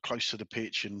close to the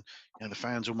pitch, and the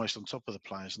fans almost on top of the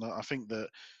players. And I think that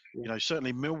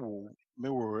certainly Millwall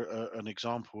are an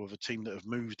example of a team that have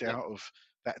moved out of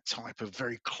that type of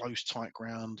very close, tight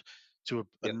ground to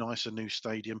a nicer new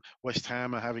stadium. West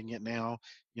Ham are having it now.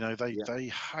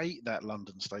 They hate that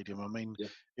London stadium. I mean,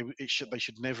 they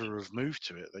should never have moved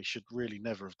to it. They should really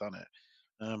never have done it.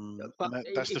 But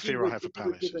that's the fear I have for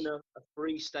Palace. If you were given a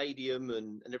free stadium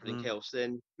and everything else,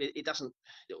 then it doesn't.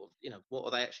 What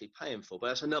are they actually paying for? But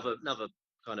that's another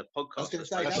kind of podcast. I was going to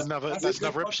say that's another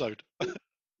episode.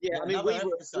 Yeah, I mean, we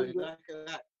were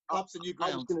clubs and new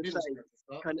grounds.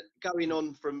 Kind of going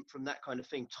on from that kind of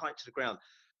thing, tight to the ground.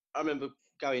 I remember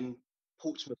going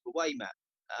Portsmouth away, Matt,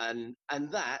 and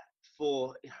that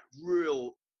for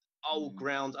real old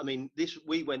ground. I mean,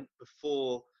 we went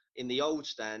before in the old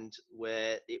stand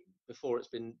before it's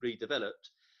been redeveloped,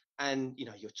 and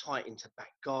you're tight into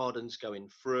back gardens going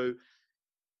through,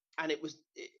 and it was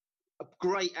a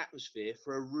great atmosphere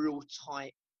for a real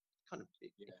tight kind of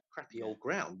crappy old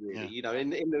ground, really. In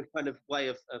the kind of way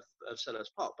of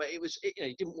Selhurst Park, but it was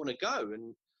you didn't want to go,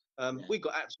 and we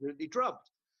got absolutely drubbed.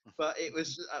 But it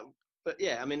was,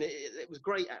 I mean, it was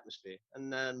great atmosphere,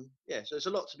 and so there's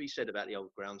a lot to be said about the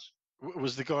old grounds.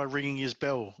 Was the guy ringing his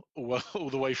bell all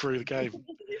the way through the game?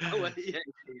 Yeah.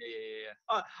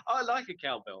 I like a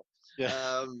cowbell.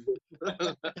 Yeah.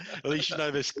 At least you know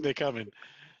they're coming.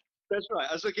 That's right.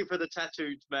 I was looking for the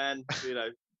tattooed man,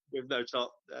 with no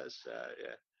top. That's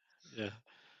Yeah.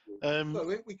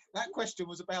 That question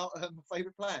was about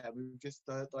favourite player. We just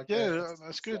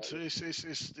that's good.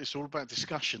 It's all about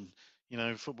discussion.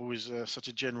 Football is such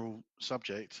a general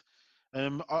subject.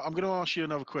 I'm going to ask you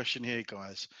another question here,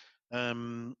 guys.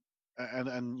 And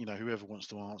whoever wants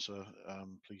to answer,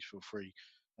 please feel free.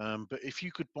 But if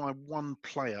you could buy one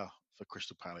player for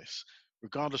Crystal Palace,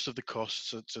 regardless of the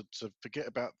costs, to forget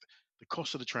about the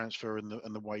cost of the transfer and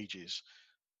the wages,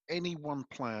 any one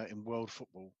player in world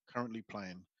football currently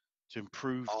playing to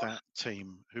improve that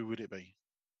team, who would it be?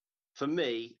 For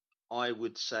me, I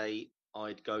would say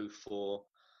I'd go for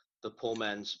the poor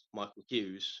man's Michael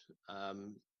Hughes,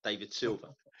 David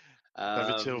Silva.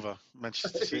 David Silva,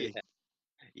 Manchester City.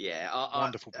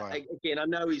 Wonderful player. Again, I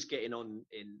know he's getting on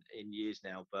in years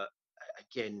now, but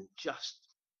again, just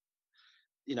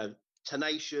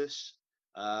tenacious.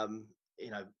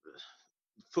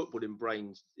 Footballing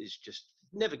brains is just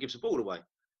never gives the ball away.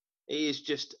 He is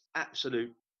just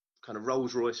absolute kind of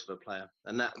Rolls Royce of a player,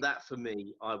 and that for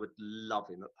me, I would love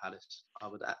him at Palace. I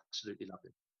would absolutely love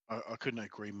him. I couldn't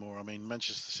agree more. I mean,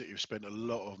 Manchester City have spent a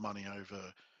lot of money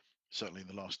over, certainly in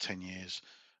the last 10 years,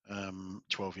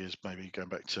 12 years maybe, going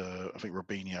back to, I think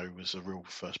Robinho was a real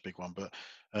first big one, but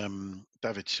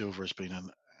David Silva has been an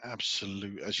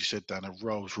absolute, as you said, Dan, a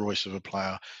Rolls Royce of a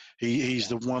player. He's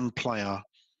the one player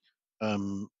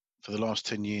for the last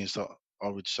 10 years that I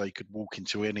would say could walk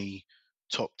into any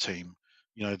top team.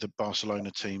 The Barcelona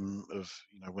team of,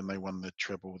 when they won the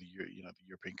treble, the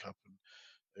European Cup and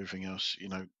everything else,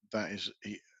 that is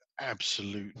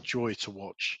absolute joy to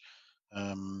watch.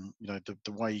 The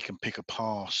way he can pick a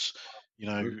pass,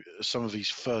 some of his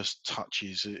first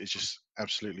touches is just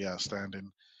absolutely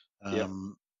outstanding.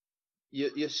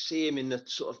 You see him in the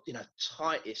sort of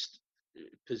tightest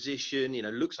position.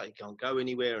 Looks like he can't go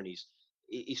anywhere, and he's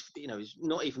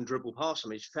not even dribble past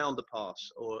him. He's found the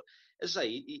pass, or as I say,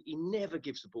 he never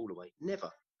gives the ball away.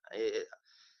 Never. I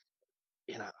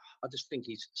just think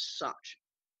he's such.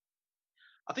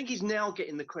 I think he's now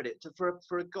getting the credit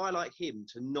for a guy like him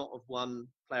to not have won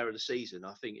Player of the Season.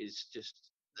 I think is just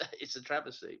it's a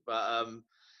travesty. But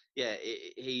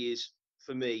he is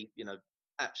for me,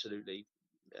 absolutely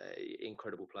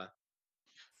incredible player.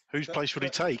 Whose place would he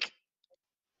take?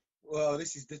 Well,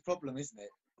 this is the problem, isn't it?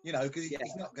 Because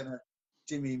he's not going to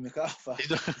Jimmy MacArthur. He's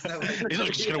not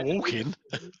just going to walk in.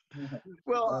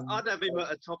 Well, I'd have him at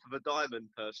the top of a diamond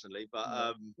personally,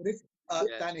 but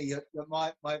Danny,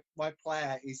 my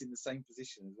player is in the same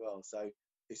position as well, so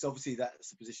it's obviously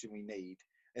that's the position we need.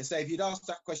 And so if you'd asked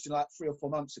that question like 3 or 4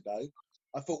 months ago,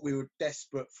 I thought we were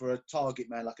desperate for a target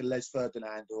man like a Les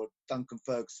Ferdinand or Duncan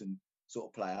Ferguson sort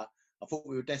of player. I thought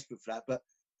we were desperate for that, but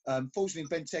fortunately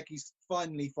Benteke's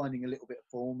finally finding a little bit of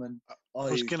form. And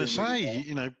I was going to say,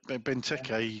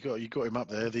 Benteke, you got him up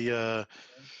there, the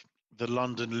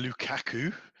London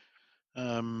Lukaku.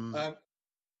 But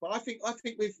I think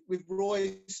with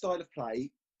Roy's style of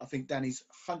play, I think Danny's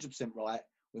 100% right.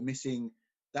 We're missing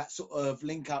that sort of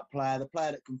link-up player, the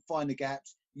player that can find the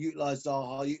gaps, utilise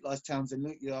Zaha, utilise Townsend,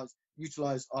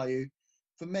 utilise Ayew.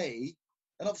 For me,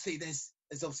 and obviously there's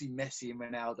obviously Messi and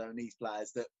Ronaldo and these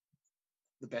players that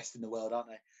the best in the world, aren't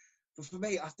they? But for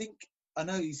me, I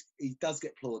know he does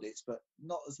get plaudits, but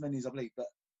not as many as I believe. But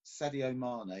Sadio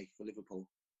Mane for Liverpool,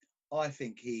 I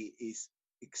think he is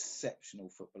exceptional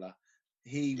footballer.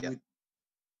 He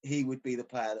would be the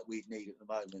player that we need at the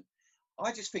moment.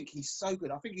 I just think he's so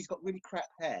good. I think he's got really crap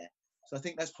hair, so I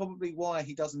think that's probably why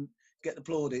he doesn't get the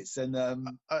plaudits. And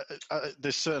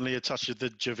there's certainly a touch of the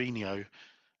Gervinho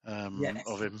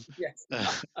of him. Yes.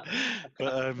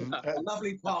 But a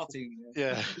lovely party.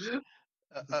 Yeah.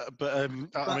 I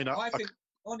think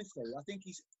honestly, I think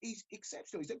he's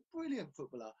exceptional. He's a brilliant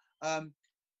footballer.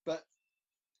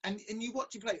 And you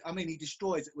watch him play. I mean, he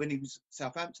destroys it when he was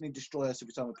Southampton. He destroys us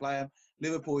every time we play him.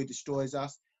 Liverpool, he destroys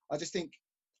us. I just think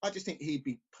he'd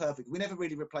be perfect. We never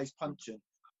really replaced Punchin,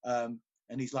 and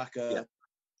he's like a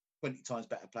 20 times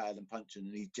better player than Punchin,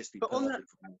 and he'd just be perfect.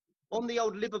 On the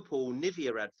old Liverpool Nivea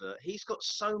advert, he's got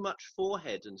so much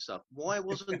forehead and stuff. Why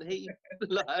wasn't he?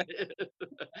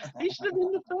 He should have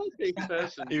been the perfect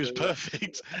person. He was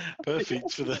perfect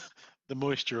for the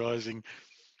moisturising.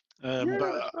 I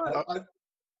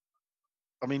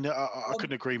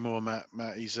couldn't agree more, Matt.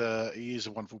 He is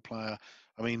a wonderful player.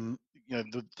 I mean,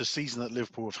 the season that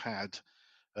Liverpool have had,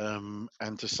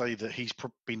 and to say that he's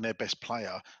been their best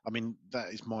player, I mean,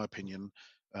 that is my opinion.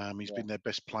 He's been their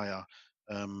best player,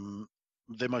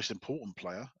 their most important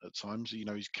player at times.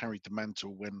 He's carried the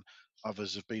mantle when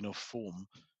others have been off form.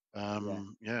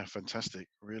 Fantastic,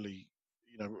 really.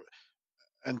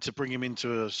 And to bring him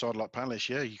into a side like Palace,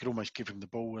 you could almost give him the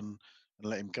ball and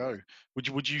let him go.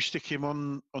 Would you stick him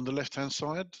on the left hand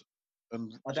side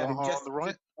and Zaha on the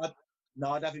right?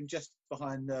 I'd have him just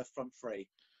behind the front three.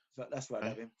 So that's where I'd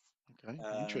have him.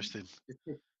 Okay, interesting.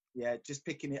 Just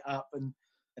picking it up and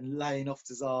laying off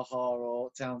to Zaha or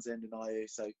Townsend and Ayew.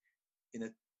 So,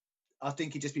 I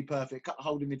think he'd just be perfect.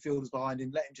 Holding midfielders behind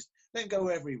him, let him go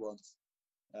wherever he wants.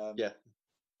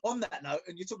 On that note,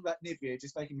 and you talk about Nivea,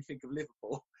 just making me think of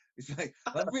Liverpool.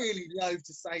 I'm really loath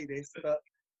to say this, but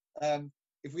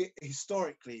if you could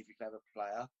have a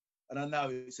player, and I know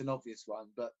it's an obvious one,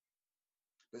 but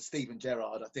Steven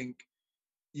Gerrard, I think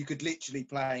you could literally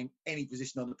play him any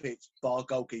position on the pitch, bar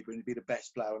goalkeeper, and he'd be the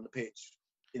best player on the pitch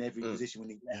in every position when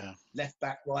he left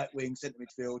back, right wing, centre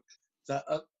midfield. So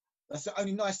that's the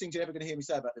only nice thing you're ever going to hear me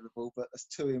say about Liverpool, but that's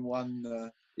 2 in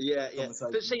 1.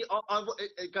 But see, I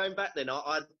going back then,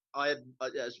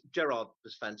 Gerrard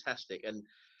was fantastic, and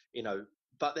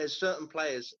but there's certain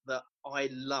players that I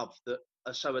love that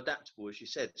are so adaptable, as you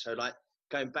said. So, like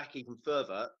going back even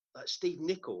further, like Steve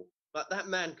Nicol, like that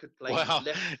man could play left,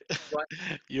 right.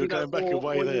 You're going back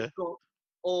away there.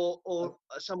 Or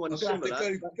someone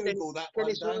similar. Google that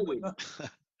Dennis one, Irwin.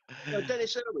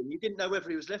 Dennis Irwin, you didn't know whether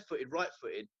he was left-footed,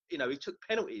 right-footed. He took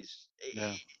penalties.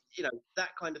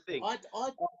 That kind of thing.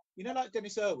 Like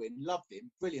Dennis Irwin, loved him,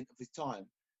 brilliant of his time.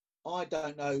 I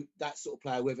don't know that sort of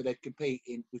player whether they'd compete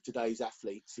with today's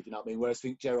athletes, if you know what I mean. Whereas I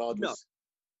think Gerrard was.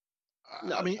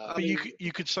 No. I mean,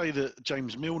 you could say that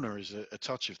James Milner is a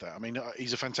touch of that. I mean,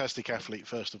 he's a fantastic athlete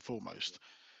first and foremost.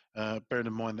 Bearing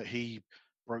in mind that he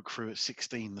broke through at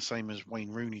 16, the same as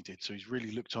Wayne Rooney did. So he's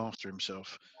really looked after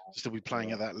himself to still be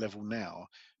playing at that level now.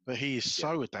 but he is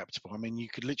so adaptable. I mean, you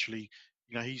could literally,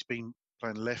 he's been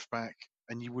playing left back,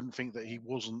 and you wouldn't think that he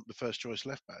wasn't the first choice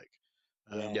left back.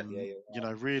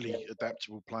 Really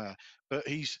adaptable player. But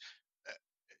he's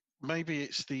maybe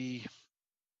it's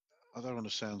I don't want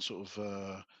to sound sort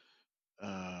of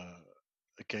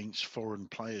against foreign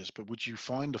players, but would you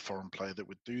find a foreign player that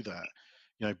would do that?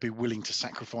 Be willing to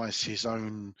sacrifice his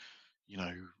own,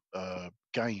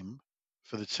 game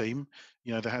for the team.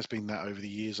 There has been that over the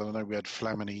years. I know we had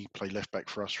Flamini play left back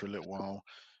for us for a little while,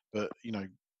 but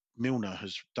Milner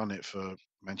has done it for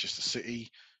Manchester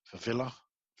City, for Villa,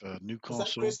 for Newcastle.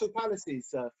 Was that Crystal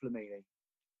Palace's Flamini?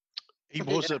 He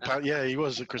was he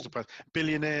was at Crystal Palace.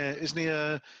 Billionaire, isn't he?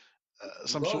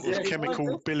 Some sort of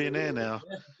chemical billionaire now.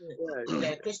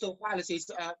 Yeah, Crystal Palace's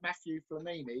Matthew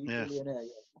Flamini, billionaire.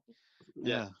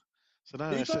 Yeah. So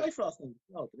no, did he play for Arsenal?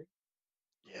 Oh, did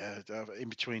he? Yeah, in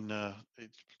between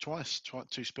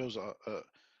two spells at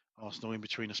Arsenal, in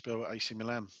between a spell at AC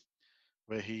Milan,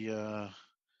 where he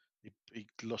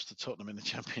lost to Tottenham in the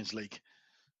Champions League.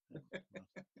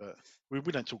 But we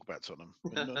don't talk about Tottenham,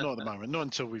 not at the moment. Not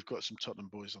until we've got some Tottenham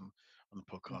boys on the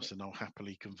podcast, and I'll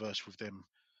happily converse with them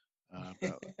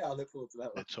about I look forward to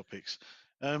that their topics.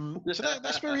 So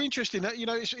that's very interesting. That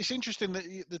it's interesting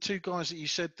that the two guys that you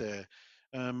said there.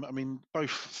 I mean,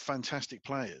 both fantastic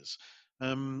players.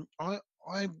 I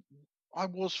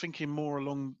was thinking more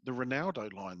along the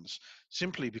Ronaldo lines,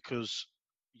 simply because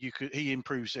he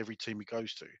improves every team he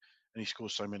goes to, and he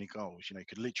scores so many goals. You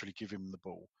could literally give him the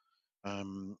ball.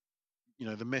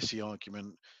 The Messi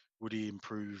argument: would he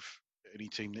improve any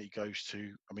team that he goes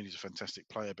to? I mean, he's a fantastic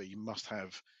player, but you must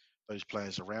have those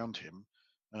players around him.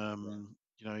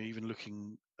 Even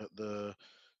looking at the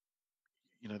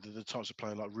types of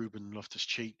player like Ruben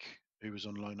Loftus-Cheek, who was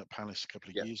on loan at Palace a couple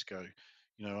of years ago.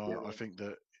 I think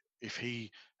that if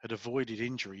he had avoided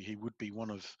injury, he would be one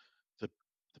of the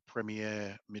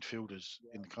premier midfielders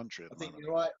in the country at the moment.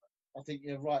 You're right. I think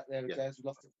you're right there, Jazz. With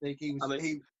Loftus-Cheek, he was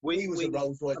a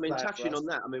Rolls-Royce player. Touching on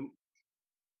that,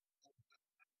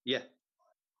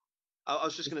 I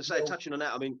was just going to say, touching on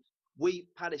that, I mean, we,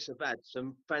 Palace, have had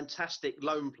some fantastic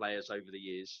loan players over the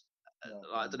years.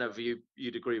 I don't know if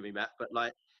you'd agree with me, Matt, but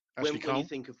like when you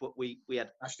think of what we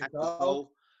had, Ashley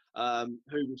Cole, who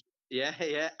was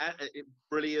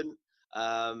brilliant.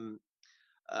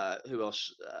 Who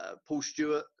else? Paul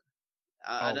Stewart.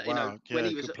 When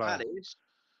he was at Palace,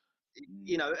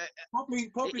 probably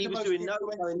he was doing no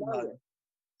loan.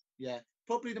 Yeah,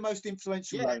 probably the most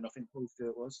influential loan I think Paul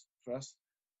Stewart was for us.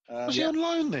 Was he on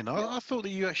loan then? I thought that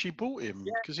you actually bought him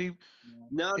because he.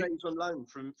 No, he was on loan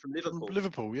from Liverpool. From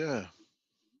Liverpool, yeah.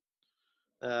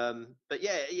 But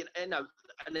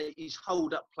and his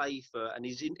hold up play and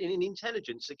his in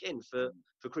intelligence again for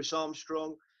Chris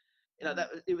Armstrong. That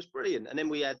it was brilliant. And then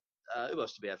we had who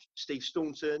else did we have? Steve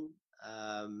Staunton.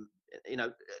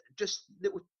 Just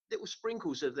little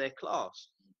sprinkles of their class.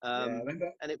 And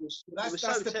it was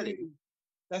so telling.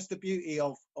 That's the beauty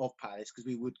of Palace, because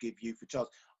we would give youth a chance.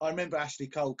 I remember Ashley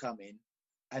Cole coming,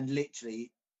 and literally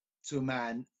to a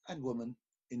man and woman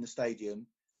in the stadium,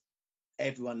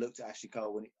 everyone looked at Ashley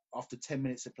Cole when after 10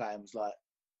 minutes of play and was like,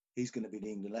 he's going to be the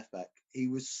England left back. He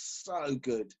was so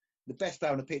good. The best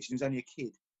player on the pitch, and he was only a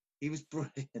kid. He was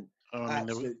brilliant.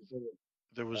 Absolutely brilliant.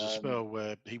 There was a spell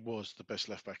where he was the best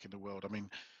left back in the world. I mean,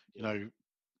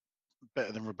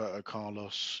 better than Roberto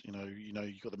Carlos. You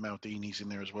got the Maldinis in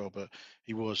there as well, but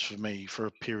he was, for me, for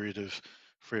a period of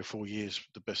 3 or 4 years,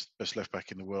 the best left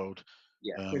back in the world.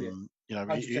 Yeah,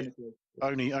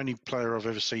 only player I've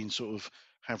ever seen sort of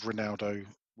have Ronaldo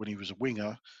when he was a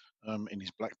winger in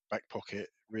his back pocket.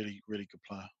 Really, really good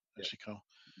player, Ashley Cole.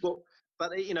 Well,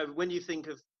 but when you think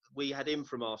of, we had him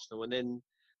from Arsenal, and then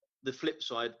the flip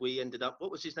side, we ended up,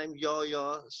 what was his name?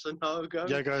 Yaya Sanogo?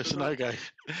 Yago Sanogo.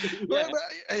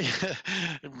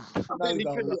 I mean, he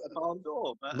couldn't hit the barn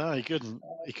door. But... No, he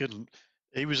couldn't.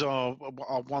 He was our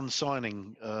one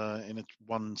signing in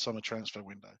one summer transfer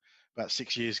window about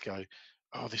 6 years ago.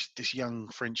 Oh, this young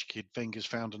French kid, Wenger's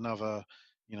found another,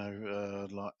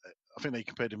 like, I think they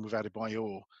compared him with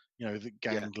Adebayor, the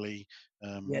gangly,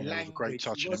 great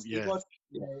touch. He looks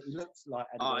like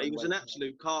Adebayor. He was an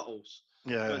absolute cart horse.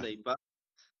 Yeah. Wasn't he?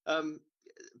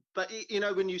 But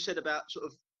when you said about sort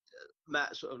of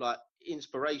Matt, sort of like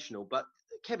inspirational, but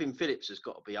Kevin Phillips has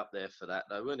got to be up there for that,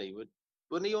 though, wouldn't he?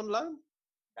 Wasn't he on loan?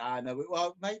 No.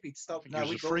 Well, maybe to stop. No,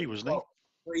 he was free, wasn't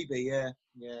he? Freebie,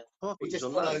 yeah.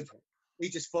 He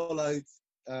just followed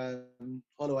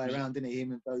Holloway around, didn't he?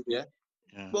 Him and Bobby. Yeah.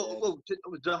 Well,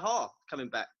 Zaha coming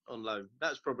back on loan.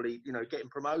 That's probably getting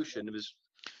promotion. It was.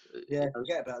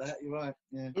 Forget about that. You're right.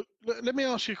 Yeah. Let me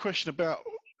ask you a question about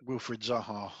Wilfried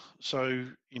Zaha. So,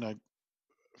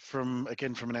 from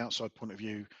an outside point of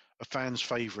view, a fan's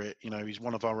favourite. You know, he's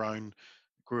one of our own.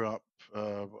 Grew up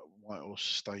Whitehorse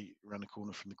Estate, around the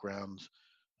corner from the ground.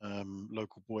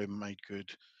 Local boy, made good.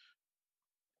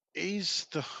 Is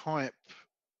the hype?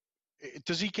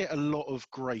 Does he get a lot of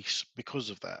grace because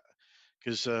of that?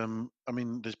 Because I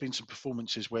mean, there's been some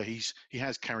performances where he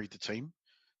has carried the team.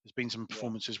 There's been some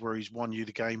performances where he's won you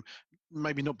the game,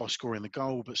 maybe not by scoring the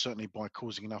goal, but certainly by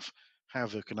causing enough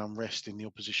havoc and unrest in the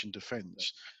opposition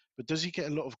defence. But does he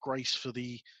get a lot of grace for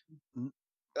the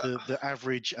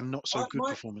average and not so good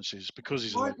performances because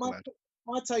he's a local lad?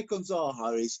 My take on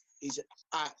Zaha is he's an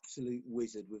absolute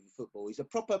wizard with football. He's a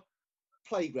proper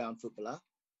playground footballer.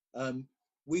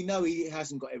 We know he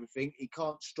hasn't got everything. He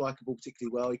can't strike a ball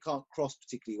particularly well. He can't cross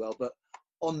particularly well. But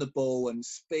on the ball and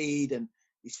speed and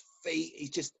his feet,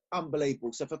 he's just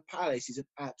unbelievable. So for Palace, he's an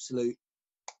absolute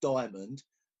diamond.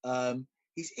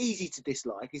 He's easy to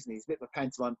dislike, isn't he? He's a bit of a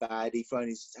pantomime baddie, throwing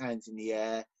his hands in the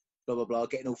air, blah, blah, blah,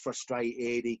 getting all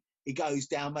frustrated. He goes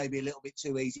down maybe a little bit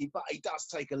too easy, but he does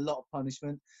take a lot of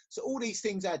punishment. So all these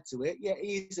things add to it. Yeah,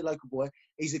 he is a local boy.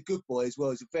 He's a good boy as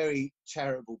well. He's a very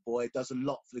charitable boy, does a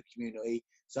lot for the community.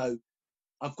 So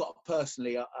I've got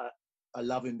personally, I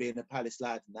love him being a Palace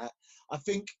lad and that. I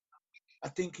think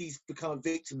he's become a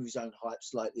victim of his own hype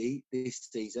slightly this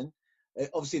season.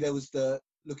 Obviously, there was the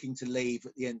looking to leave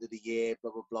at the end of the year,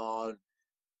 blah, blah, blah.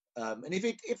 And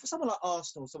if someone like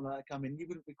Arsenal or someone like that come in, you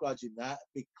wouldn't begrudge him that,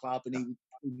 big club, and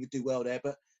he would do well there.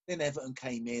 But then Everton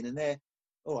came in, and they're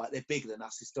all right. They're bigger than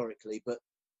us historically, but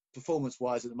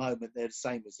performance-wise at the moment, they're the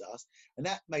same as us. And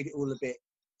that made it all a bit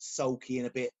sulky and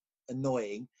a bit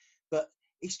annoying. But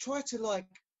he's tried to, like,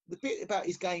 the bit about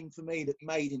his game for me that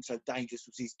made him so dangerous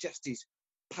was his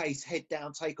pace, head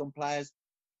down, take on players,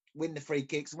 win the free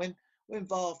kicks. And when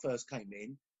VAR first came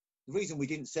in, the reason we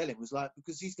didn't sell him was like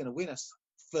because he's going to win us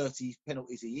 30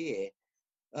 penalties a year.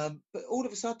 But all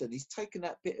of a sudden, he's taken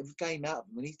that bit of game out of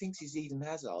him and he thinks he's Eden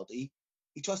Hazard. He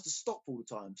tries to stop all the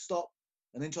time,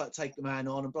 and then try to take the man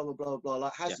on and blah, blah, blah, blah,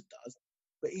 like Hazard does.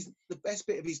 But the best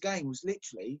bit of his game was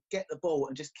literally get the ball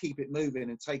and just keep it moving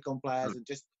and take on players and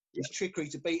just his trickery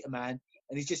to beat a man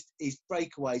and his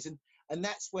breakaways. And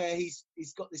that's where he's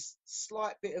got this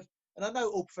slight bit of, and I know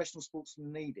all professional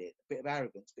sportsmen need it, a bit of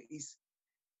arrogance, but he's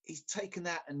taken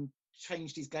that and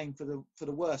changed his game for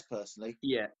the worse, personally.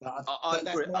 Yeah, but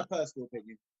that's my personal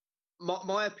opinion.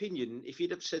 My opinion, if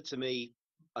you'd have said to me,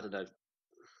 I don't know,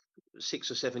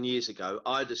 6 or 7 years ago,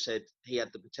 I'd have said he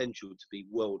had the potential to be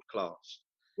world class.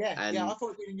 Yeah, I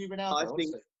thought he knew Ronaldo.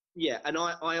 And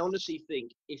I honestly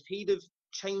think if he'd have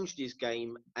changed his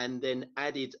game and then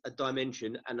added a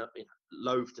dimension, and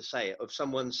loath to say it, of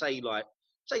someone say like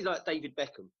David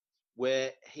Beckham,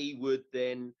 where he would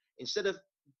then, instead of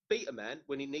beat a man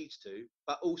when he needs to,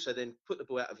 but also then put the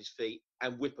ball out of his feet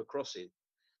and whip a cross in.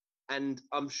 And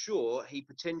I'm sure he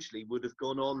potentially would have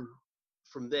gone on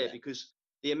from there because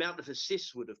the amount of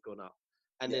assists would have gone up.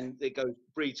 And then there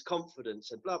breeds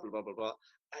confidence and blah, blah, blah, blah, blah.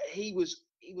 He was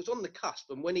on the cusp.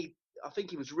 And I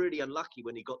think he was really unlucky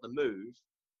when he got the move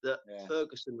that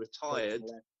Ferguson retired.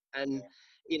 And,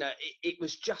 it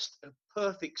was just a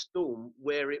perfect storm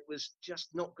where it was just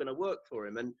not going to work for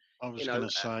him. And I was going to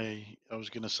say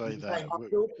that. I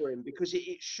feel for him because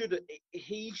he should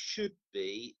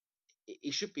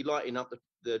be lighting up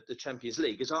the Champions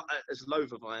League. As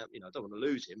loath as I am, I don't want to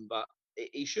lose him, but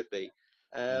he should be.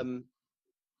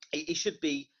 He should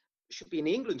be in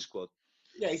the England squad.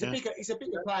 Yeah, he's a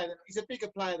bigger player. He's a bigger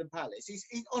player than Palace. He's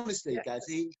honestly, guys,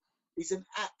 he's an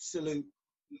absolute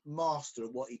master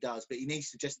of what he does, but he needs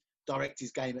to just direct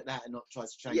his game at that and not try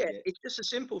to change it. Yeah, it's just a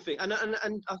simple thing. And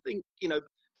I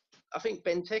think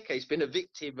Benteke's been a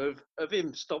victim of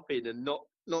him stopping and not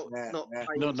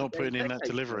putting in that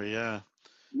delivery. Yeah.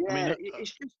 Yeah, I mean,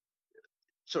 it's just.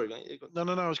 Sorry, mate. No.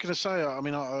 I was going to say. I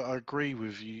mean, I agree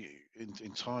with you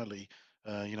entirely.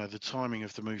 The timing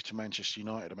of the move to Manchester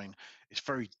United. I mean, it's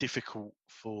very difficult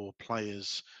for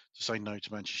players to say no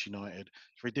to Manchester United.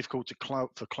 It's very difficult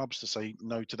for clubs to say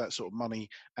no to that sort of money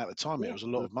at the time. It was a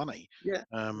lot of money. Yeah.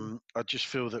 I just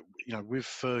feel that with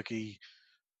Fergie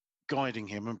guiding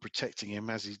him and protecting him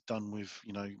as he's done with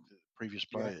previous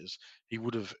players,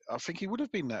 I think he would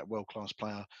have been that world class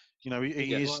player.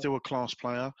 He is still a class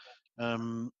player.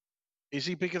 Is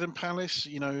he bigger than Palace?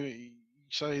 You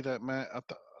say that, Matt. I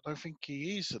don't think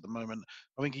he is at the moment.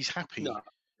 I think he's happy.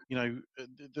 No.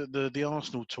 The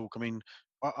Arsenal talk. I mean,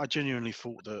 I genuinely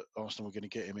thought that Arsenal were going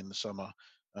to get him in the summer,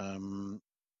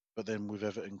 but then with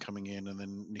Everton coming in and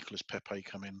then Nicolas Pepe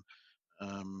coming,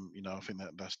 I think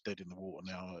that's dead in the water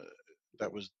now.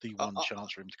 That was the one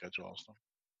chance for him to go to Arsenal.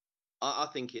 I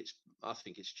think it's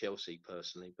Chelsea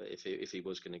personally, but if he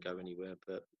was going to go anywhere,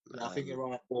 but Yeah, I think you're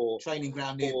right. Or training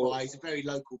ground nearby. He's a very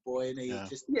local boy, and he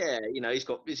just he's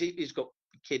got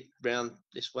a kid round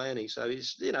this way, and so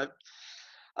he's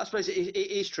I suppose it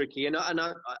is tricky, and I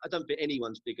don't think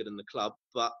anyone's bigger than the club,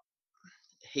 but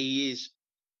he is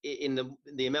in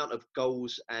the amount of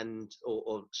goals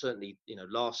or certainly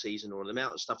last season, or the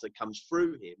amount of stuff that comes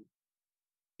through him,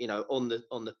 on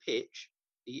the pitch.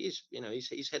 He is,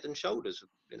 he's head and shoulders.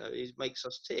 He makes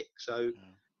us tick. So,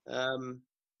 and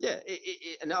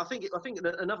I think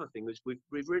another thing was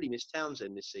we've really missed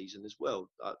Townsend this season as well.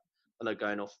 I know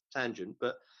going off tangent,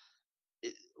 but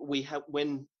we have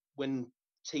when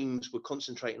teams were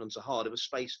concentrating on Zaha, there was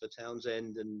space for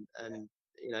Townsend, and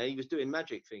he was doing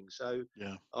magic things. So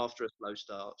after a slow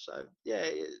start, so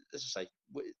as I say,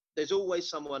 there's always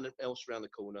someone else around the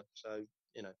corner. So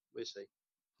we'll see.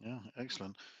 Yeah,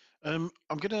 excellent. I'm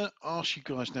going to ask you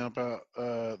guys now about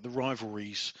the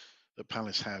rivalries that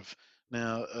Palace have.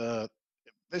 Now,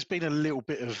 there's been a little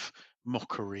bit of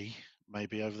mockery,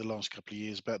 maybe over the last couple of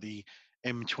years, about the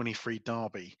M23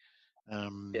 derby.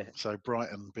 So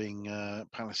Brighton being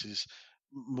Palace's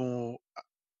more,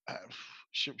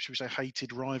 should we say,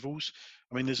 hated rivals.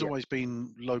 I mean, there's always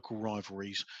been local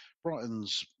rivalries.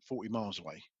 Brighton's 40 miles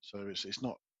away, so it's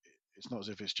not as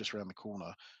if it's just around the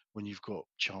corner when you've got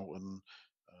Charlton,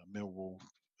 Millwall,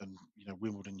 and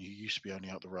Wimbledon, who used to be only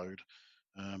up the road.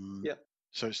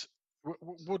 So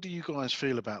what do you guys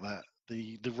feel about that?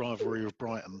 The rivalry of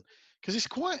Brighton, because it's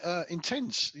quite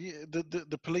intense.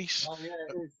 The police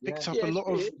picked up a lot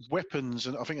of weapons,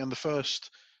 and I think in the first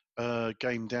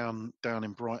game down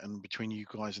in Brighton between you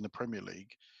guys in the Premier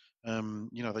League,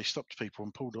 they stopped people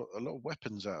and pulled a lot of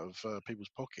weapons out of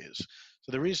people's pockets.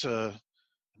 So there is an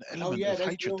element of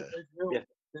hatred there.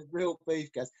 There's real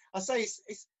beef, guys. I say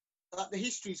it's like the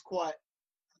history's quite,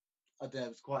 I don't know,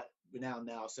 it's quite renowned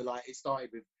now. So like it started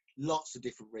with lots of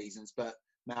different reasons, but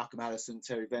Malcolm Allison,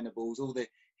 Terry Venables, all the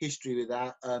history with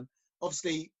that.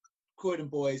 Obviously, Croydon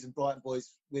boys and Brighton boys,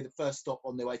 we're the first stop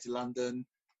on their way to London.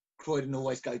 Croydon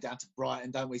always go down to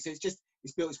Brighton, don't we? So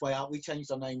it's built its way up. We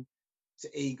changed our name to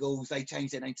Eagles. They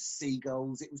changed their name to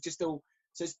Seagulls. It was just all,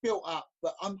 so it's built up.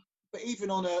 But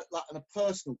even on a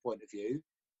personal point of view,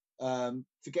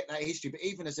 forget that history, but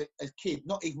even as a kid,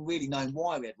 not even really knowing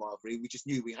why we had rivalry, we just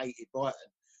knew we hated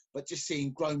Brighton. But just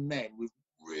seeing grown men with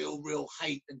real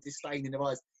hate and disdain in their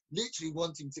eyes, literally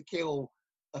wanting to kill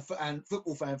a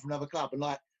football fan from another club, and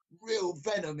like real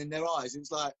venom in their eyes. It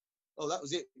was like, oh, that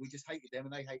was it. We just hated them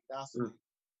and they hated us. Mm.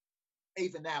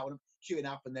 Even now, when I'm queuing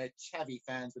up and they're chavvy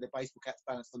fans with their baseball caps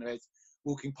balanced on their heads,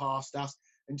 walking past us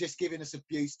and just giving us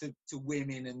abuse to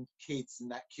women and kids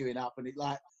and that queuing up, and it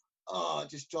like, it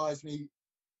just drives me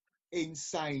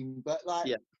insane. But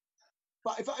like,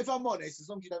 but if I'm honest, as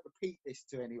long as you don't repeat this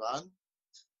to anyone,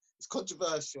 it's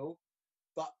controversial,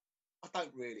 but I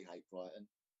don't really hate Brighton.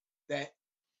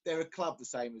 They're a club the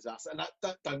same as us, and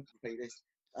don't repeat this.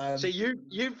 So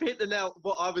you've hit the nail.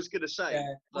 What I was going to say.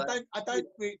 Yeah, like,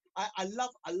 I love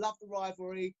the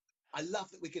rivalry. I love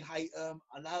that we can hate them.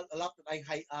 I love that they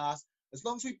hate us. As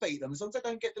long as we beat them, as long as they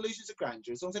don't get delusions of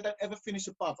grandeur, as long as they don't ever finish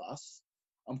above us,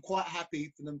 I'm quite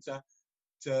happy for them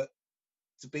to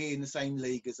be in the same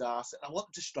league as us. And I want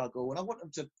them to struggle, and I want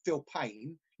them to feel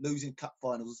pain, losing cup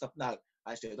finals and stuff. No,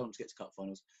 actually, I don't want to get to cup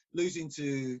finals. Losing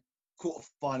to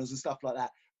quarter-finals and stuff like that.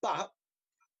 But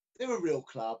they're a real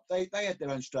club. They had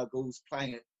their own struggles,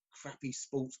 playing at crappy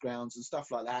sports grounds and stuff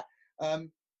like that.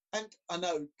 And I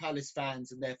know Palace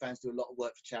fans and their fans do a lot of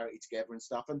work for charity together and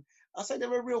stuff. And I say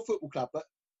they're a real football club, but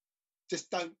just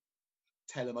don't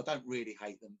tell them. I don't really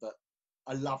hate them, but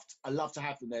I love to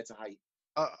have them there to hate.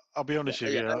 I'll be honest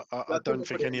with you. I don't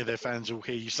think any of their fans will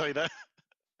hear you say that.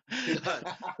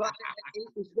 But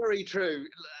it's very true.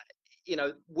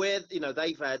 Where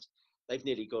they've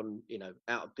nearly gone,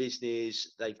 out of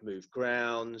business. They've moved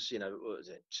grounds. What was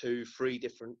it, 2-3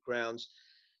 different grounds?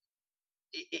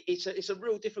 It's a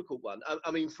real difficult one.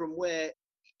 I mean, from where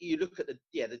you look at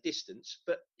the distance,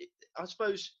 but I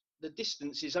suppose the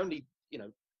distance is only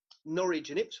Norwich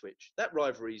and Ipswich. That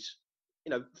rivalry's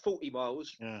 40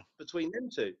 miles between them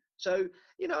two. So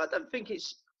I don't think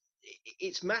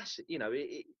it's massive.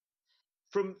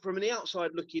 From the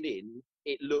outside looking in,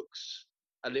 it looks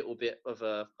a little bit of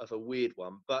a weird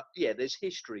one. But yeah, there's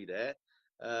history there.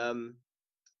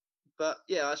 But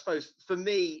yeah, I suppose for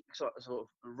me, sort of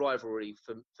rivalry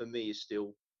for me is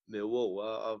still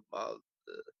Millwall.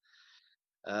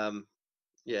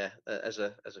 As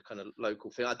a kind of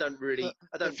local thing, I don't really.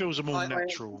 It feels a more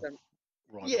natural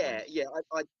rivalry. Yeah.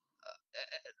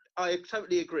 I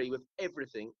totally agree with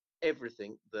everything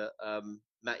that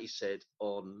Matty said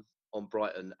on on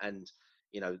Brighton, and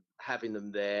having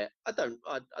them there, I don't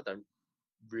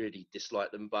really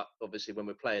dislike them, but obviously when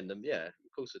we're playing them, yeah,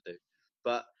 of course I do.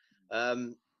 But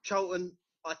Charlton,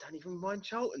 I don't even mind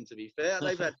Charlton, to be fair.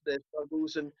 They've had their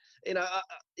struggles, and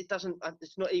it doesn't.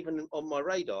 It's not even on my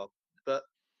radar. But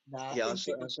I'd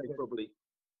say probably.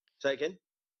 Say again.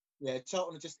 Yeah,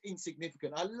 Charlton are just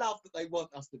insignificant. I love that they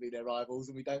want us to be their rivals,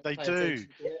 and we don't. They do.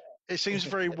 It seems a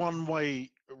very one-way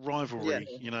rivalry.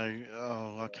 Yeah.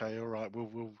 Oh, okay, all right.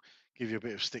 We'll give you a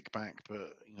bit of stick back,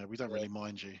 but we don't really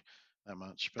mind you that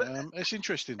much. But it's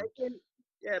interesting.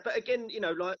 But again,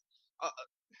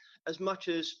 as much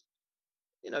as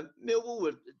Millwall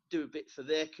would do a bit for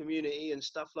their community and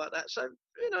stuff like that. So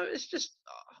it's just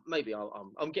maybe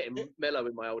I'm getting mellow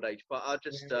in my old age, but I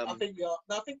just I think you are.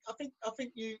 No, I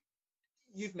think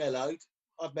you've mellowed.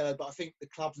 I've mellowed, but I think the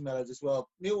club's mellowed as well.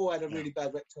 Millwall had a really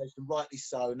bad reputation, rightly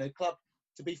so, and the club,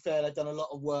 to be fair, they've done a lot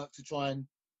of work to try and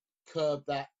curb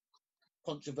that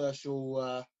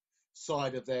controversial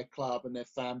side of their club and their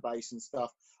fan base and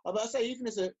stuff. But I say, even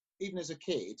as a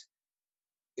kid,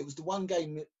 it was the one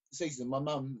game season my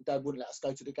mum and dad wouldn't let us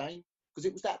go to the game because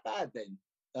it was that bad then.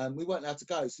 We weren't allowed to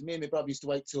go, so me and my brother used to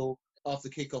wait till after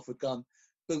kick-off had gone,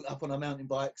 boot up on our mountain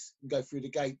bikes and go through the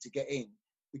gate to get in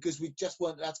because we just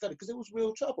weren't allowed to go because it was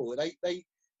real trouble.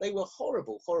 They were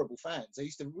horrible fans. They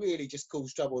used to really just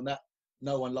cause trouble, and that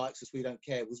no one likes us, we don't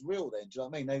care, it was real then. Do you know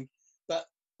what I mean? But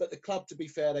the club, to be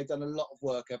fair, they've done a lot of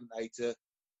work, haven't they, to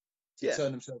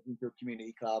turn themselves into a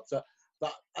community club. So,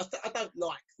 but I don't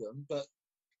like them, but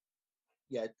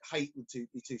yeah, hate would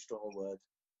be too strong a word.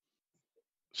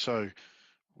 So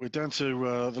we're down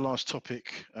to the last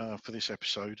topic for this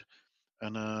episode,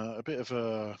 and a bit of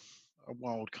a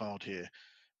wild card here.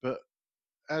 But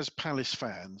as Palace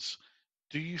fans,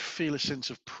 do you feel a sense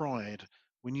of pride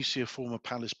when you see a former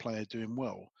Palace player doing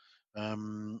well?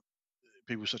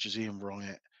 People such as Ian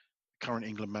Wright, current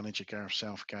England manager Gareth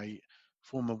Southgate,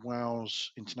 former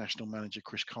Wales international manager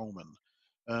Chris Coleman.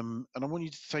 And I want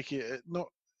you to take it not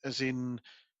as in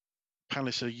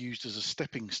Palace are used as a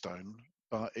stepping stone,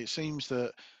 but it seems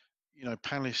that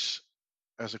Palace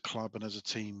as a club and as a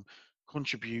team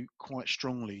contribute quite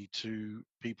strongly to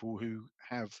people who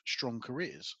have strong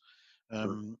careers.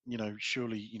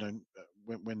 Surely,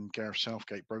 when Gareth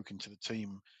Southgate broke into the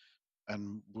team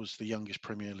and was the youngest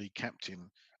Premier League captain,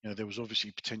 there was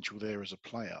obviously potential there as a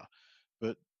player.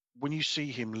 But when you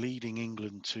see him leading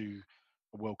England to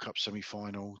a World Cup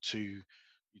semi-final, to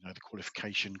the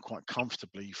qualification quite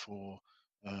comfortably for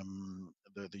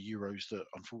the Euros that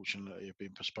unfortunately have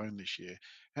been postponed this year,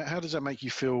 how does that make you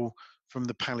feel from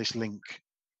the Palace link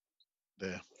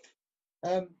there?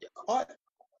 I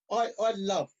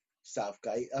love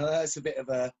Southgate. I know it's a bit of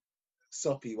a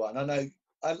soppy one. I know.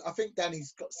 I think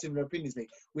Danny's got similar opinions to me.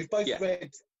 We've both read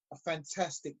a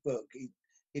fantastic book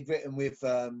he'd written with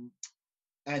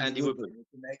Andy Woodward,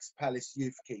 the ex-Palace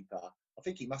youth keeper. I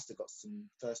think he must have got some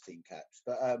first-team caps.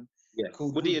 But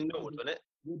called Woody and Nord, wasn't it?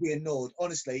 Woody and Nord.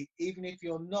 Honestly, even if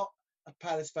you're not a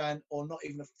Palace fan or not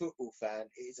even a football fan,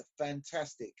 it is a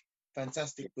fantastic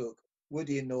book.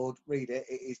 Woody and Nord, read it.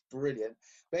 It is brilliant.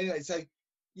 But anyway, so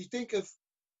you think of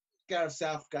Gareth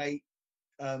Southgate,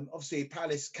 obviously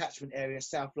Palace catchment area,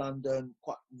 South London,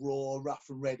 quite raw, rough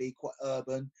and ready, quite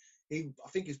urban. I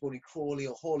think he was born in Crawley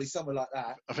or Hawley, somewhere like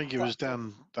that. I think it was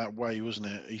down that way, wasn't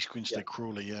it? East Grinstead,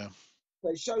 Crawley, yeah. So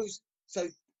it shows,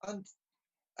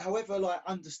 however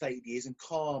understated he is and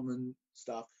calm and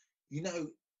stuff,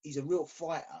 he's a real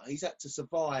fighter. He's had to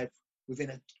survive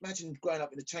imagine growing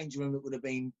up in a changing room that would have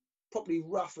been probably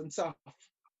rough and tough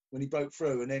when he broke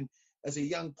through. And then as a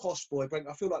young posh boy,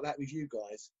 I feel like that with you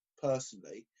guys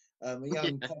personally. A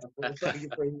young posh boy breaking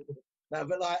through. No,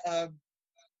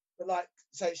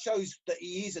 so it shows that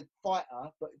he is a fighter,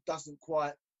 but it doesn't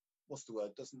quite,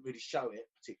 doesn't really show it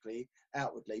particularly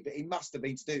outwardly, but he must have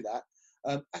been to do that.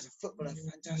 As a footballer,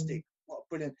 fantastic. What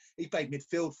brilliant. He played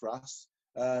midfield for us.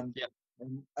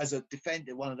 And as a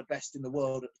defender, one of the best in the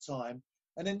world at the time.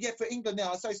 And then, for England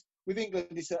now, I say with England,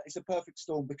 it's a perfect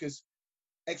storm because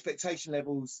expectation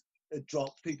levels have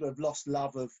dropped. People have lost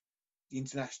love of the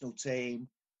international team,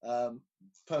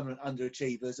 permanent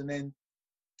underachievers. And then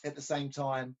at the same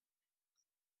time,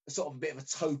 sort of a bit of a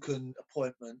token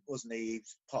appointment, wasn't he? He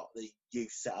was part of the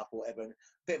youth setup or whatever. And a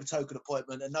bit of a token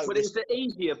appointment. And but it was the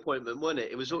easy appointment, wasn't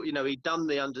it? It was, he'd done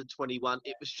the under-21.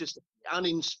 It was just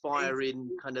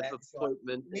uninspiring kind of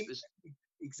appointment. It was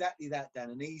exactly that,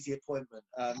 Dan. An easy appointment.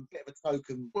 Bit of a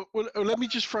token. Well, let me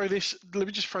just throw this. Let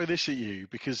me just throw this at you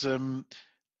because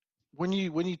when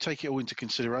you take it all into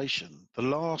consideration, the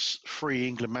last 3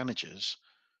 England managers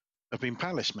have been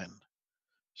Palace men.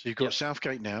 So you've got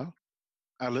Southgate now.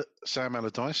 Sam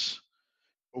Allardyce,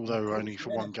 although only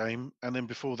for one game, and then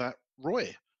before that,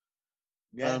 Roy.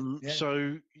 Yeah.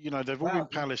 So they've all been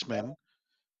Palace men.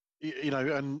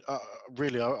 And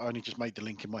really, I only just made the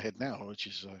link in my head now, which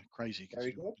is crazy because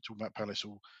we're talking about Palace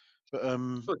all.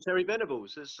 But Terry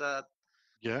Venables is.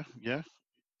 Yeah.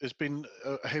 There's been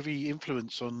a heavy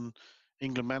influence on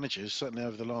England managers, certainly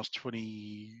over the last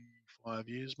 25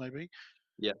 years, maybe.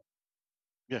 Yeah.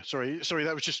 Yeah. Sorry.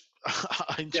 That was just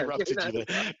I interrupted you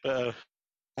there.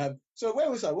 So where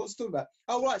was I? What was I talking about?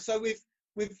 Oh, right. So with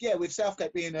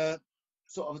Southgate being a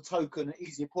sort of a token,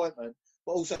 easy appointment,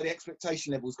 but also the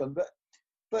expectation level's gone. But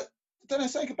I don't know,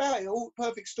 something about it. All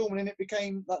perfect storm, and then it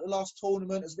became like the last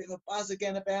tournament. There's a bit of a buzz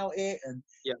again about it, and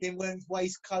him wearing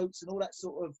waistcoats and all that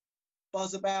sort of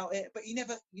buzz about it. But you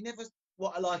never.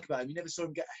 What I like about him, you never saw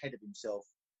him get ahead of himself.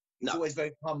 He's always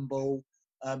very humble.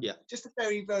 Just a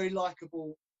very, very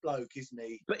likable bloke, isn't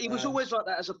he? But he was always like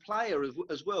that as a player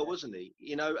as well, wasn't he?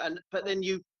 But then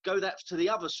you go that to the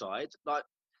other side, like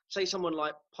say someone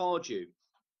like Pardew.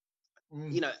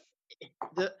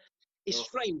 It's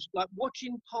strange. Like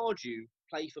watching Pardew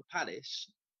play for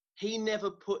Palace, he never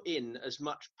put in as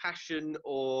much passion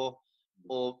or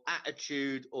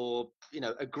attitude or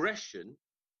aggression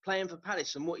playing for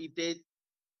Palace and what he did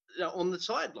on the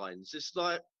sidelines. It's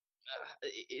like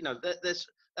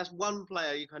that's one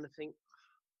player you kind of think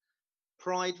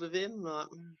pride with him. Like,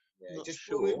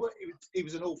 sure. He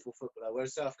was an awful footballer,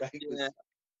 whereas Southgate was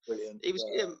brilliant. He was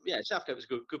Southgate was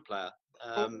a good player.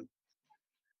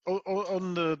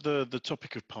 On the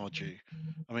topic of Pardew,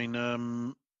 I mean,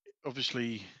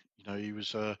 obviously, he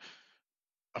was. I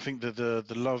think the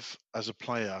love as a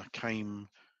player came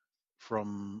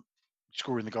from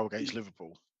scoring the goal against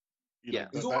Liverpool.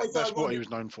 That's what he was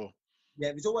known for. Yeah,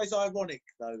 it was always ironic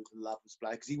though, the love as a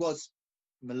player, because he was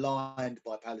maligned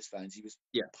by Palace fans. He was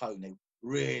pony,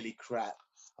 really crap.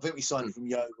 I think we signed him from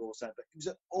Yoga or something, but he was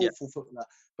an awful footballer.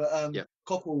 But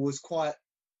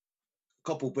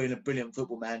Coppell being a brilliant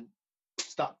football man,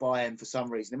 stuck by him for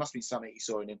some reason. There must be something he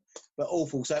saw in him, but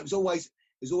awful. So it was always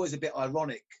a bit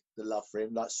ironic, the love for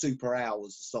him. Like Super Al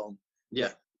was the song. Yeah.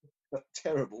 But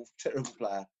terrible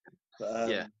player. But,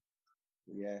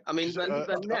 yeah. I mean,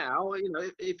 but now,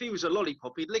 if he was a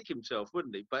lollipop, he'd lick himself,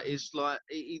 wouldn't he? But it's like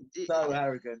so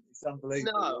arrogant. It's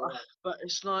unbelievable. No, but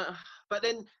it's like, but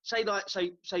then say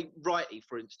Wrighty,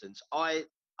 for instance. I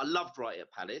loved Wrighty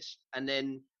at Palace, and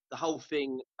then the whole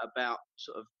thing about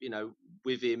sort of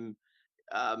with him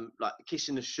like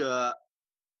kissing the shirt,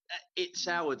 it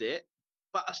soured it.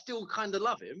 But I still kind of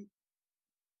love him,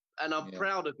 and I'm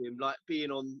proud of him, like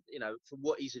being on for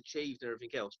what he's achieved and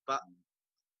everything else. But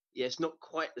it's not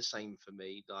quite the same for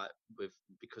me, like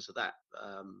because of that.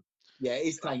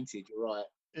 He's tainted. You're right.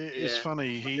 It's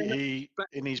funny. He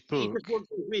in his book. He just wants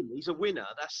to win. He's a winner.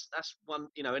 That's one.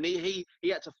 And he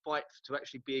had to fight to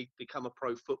actually become a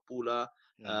pro footballer.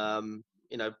 Yeah.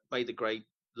 Made the grade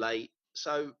late.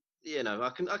 So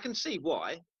I can see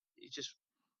why. It's just,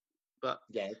 but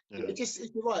it just,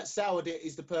 you're right. Soured it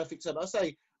is the perfect term. I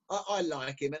say I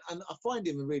like him, and I find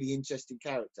him a really interesting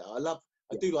character. I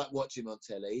do like watching him on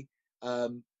telly.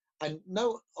 And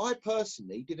no, I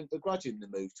personally didn't begrudge him the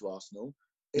move to Arsenal.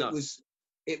 It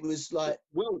was like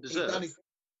well deserved.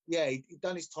 He'd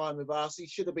done his time with us. He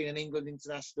should have been an England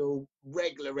international,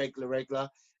 regular.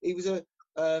 He was a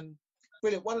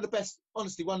brilliant, one of the best,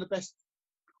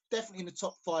 definitely in the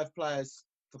top 5 players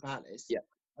for Palace.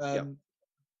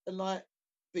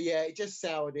 It just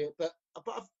soured it. But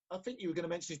I think you were going to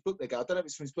mention his book there, I don't know if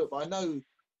it's from his book, but I know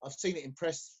I've seen it in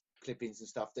press clippings and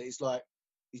stuff that it's like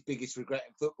his biggest regret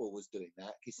in football was doing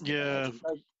that. There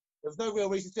was no real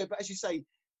reason to do it. But as you say,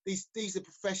 these are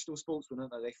professional sportsmen,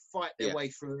 aren't they? They fight their way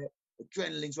through it.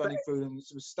 Adrenaline's running through them.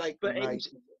 It's a mistake. But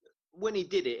when he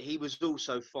did it, he was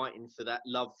also fighting for that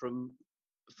love from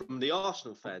the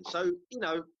Arsenal fans. So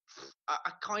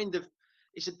I kind of,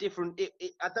 it's a different.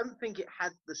 I don't think it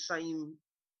had the same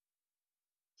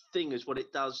thing as what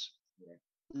it does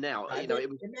now. It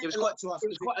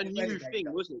was quite a new thing,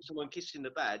 wasn't it? Someone kissing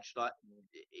the badge like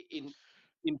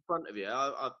in front of you.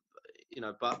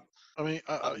 But I mean,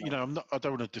 I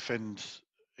don't want to defend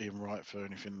Ian Wright for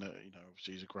anything that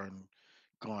obviously he's a grown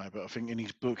guy, but I think in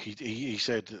his book he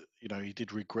said that he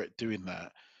did regret doing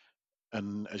that.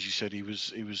 And as you said, he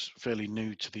was fairly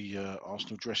new to the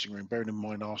Arsenal dressing room. Bearing in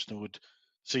mind, Arsenal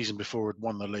season before had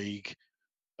won the league.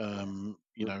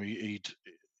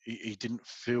 He didn't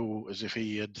feel as if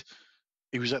he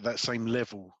was at that same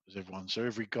level as everyone. So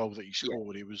every goal that he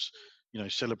scored, he was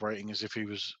celebrating as if he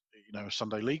was a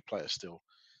Sunday league player still.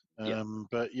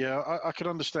 But I could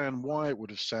understand why it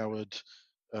would have soured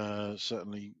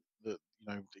certainly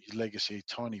his legacy a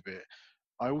tiny bit.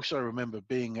 I also remember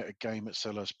being at a game at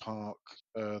Selhurst Park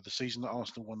the season that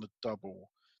Arsenal won the double,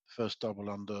 first double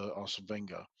under Arsene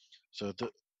Wenger. So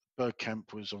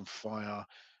Bergkamp was on fire.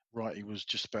 Wrighty was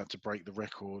just about to break the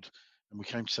record, and we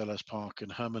came to Selhurst Park,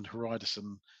 and Herman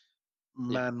Hreidarsson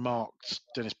man-marked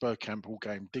Dennis Bergkamp all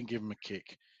game. Didn't give him a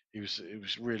kick. It was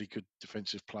really good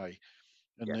defensive play,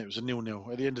 and it was a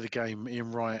 0-0. At the end of the game,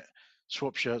 Ian Wright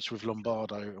swapped shirts with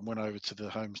Lombardo and went over to the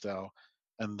Holmesdale,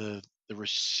 and the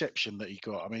reception that he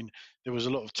got. I mean, there was a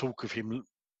lot of talk of him.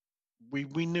 We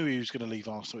knew he was going to leave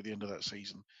Arsenal at the end of that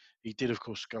season. He did, of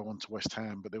course, go on to West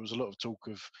Ham, but there was a lot of talk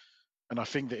of, and I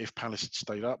think that if Palace had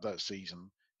stayed up that season,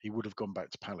 he would have gone back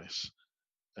to Palace.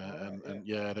 And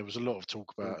there was a lot of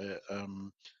talk about it.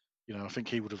 I think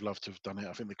he would have loved to have done it.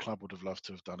 I think the club would have loved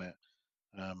to have done it.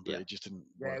 But it just didn't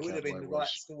work out. It would have been the right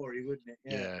story, wouldn't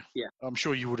it? Yeah. I'm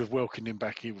sure you would have welcomed him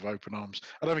back here with open arms.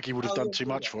 I don't think he would have done too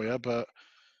much for you, but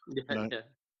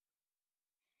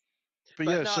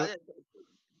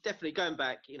definitely going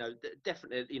back.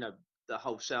 Definitely, the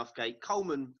whole Southgate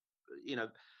Coleman.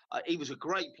 He was a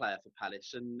great player for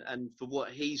Palace, and for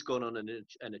what he's gone on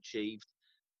and achieved.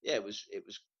 Yeah, it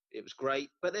was great.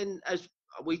 But then, as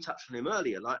we touched on him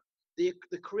earlier, like the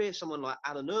career someone like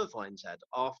Alan Irvine's had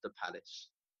after Palace,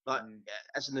 like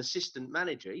as an assistant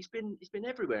manager, he's been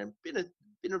everywhere and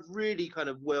been a really kind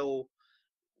of well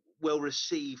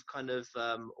received kind of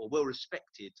or well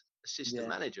respected assistant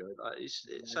manager.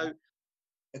 So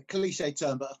a cliche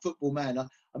term, but a football man. I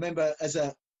remember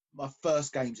my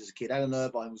first games as a kid, Alan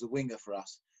Irvine was a winger for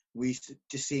us. We used to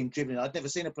just see him dribbling. I'd never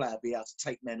seen a player be able to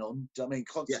take men on. I mean,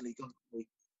 constantly,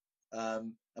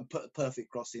 and put a perfect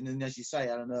cross in. And as you say,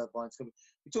 Alan Irvine's coming.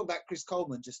 We talked about Chris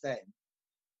Coleman just then.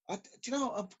 Do you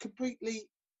know, I'm completely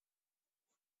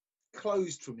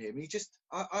closed from him.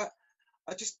 I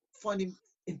just find him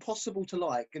impossible to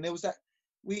like. And there was that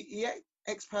he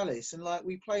ex-Palace, and like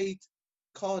we played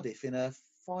Cardiff in a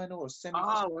final or semi.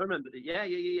 Oh, I remember it. Yeah.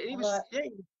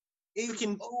 He was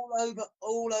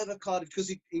all over Cardiff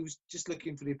because he was just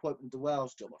looking for the appointment to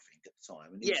Wales job, I think, at the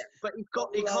time. And but he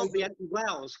can't be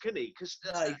anti-Wales, can he? Because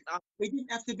he didn't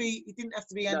have to be. He didn't have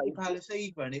to be anti-Palace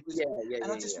either, and it was. There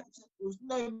was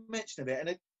no mention of it, and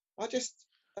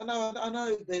I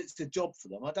know that it's a job for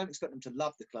them. I don't expect them to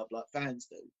love the club like fans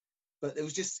do, but it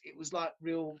was like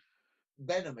real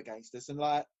venom against us, and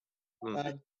like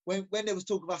when there was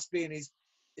talk of us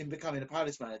in becoming a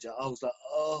Palace manager, I was like,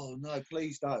 oh no,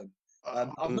 please don't.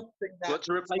 I'm not saying that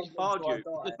to replace Pardew.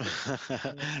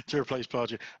 To replace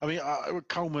Pardew. I mean,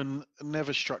 Coleman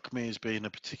never struck me as being a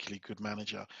particularly good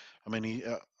manager. I mean,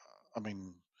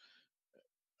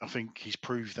 I think he's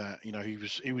proved that.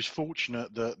 He was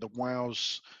fortunate that the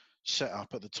Wales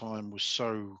setup at the time was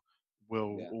so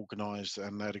well organised,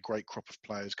 and they had a great crop of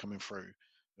players coming through,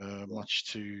 much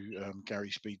to Gary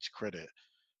Speed's credit.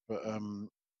 But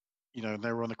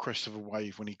they were on the crest of a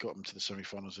wave when he got them to the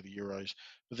semi-finals of the Euros.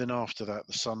 But then after that,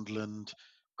 the Sunderland,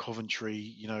 Coventry,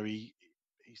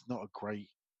 he's not a great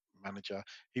manager.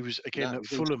 He was, again, at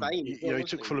Fulham. He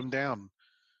took Fulham down.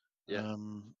 Yeah.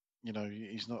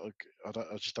 He's not. I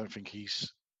just don't think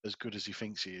he's as good as he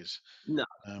thinks he is. No.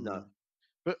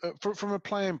 But from a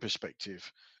playing perspective,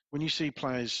 when you see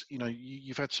players,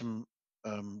 you've had some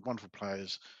wonderful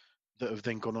players that have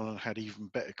then gone on and had even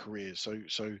better careers.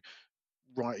 So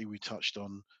Wrighty we touched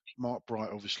on, Mark Bright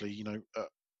obviously,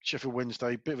 Sheffield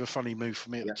Wednesday, bit of a funny move for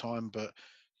me at the time, but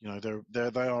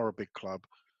they are a big club.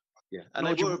 Yeah, and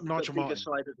Nigel Martin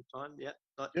side at the time.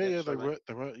 They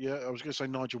were. Yeah, I was going to say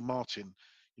Nigel Martin.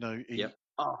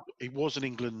 He was an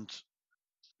England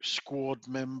squad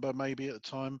member maybe at the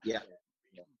time. Yeah.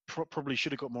 Probably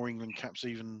should have got more England caps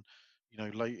even,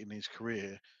 late in his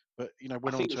career. But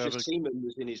I think Seaman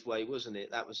was in his way, wasn't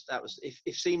it? That was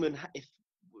if Seaman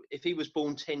if he was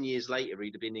born 10 years later,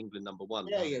 he'd have been England number one.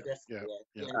 Yeah, definitely.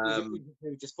 Yeah. We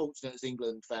were just fortunate as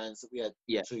England fans that we had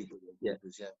two brilliant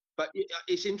members. Yeah. But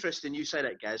it's interesting you say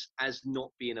that, Gaz, as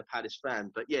not being a Palace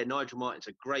fan. But yeah, Nigel Martin's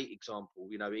a great example.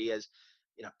 He has,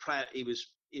 he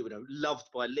was loved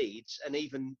by Leeds, and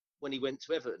even when he went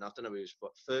to Everton, I don't know, he was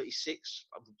 36,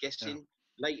 I'm guessing,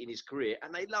 late in his career,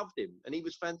 and they loved him, and he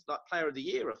was like Player of the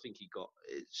Year, I think he got.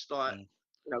 It's like,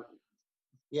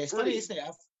 Yeah, it's funny, isn't it?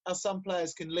 How some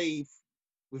players can leave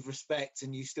with respect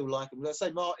and you still like them. Let's say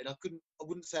Martin, I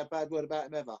wouldn't say a bad word about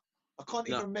him ever. I can't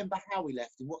even remember how he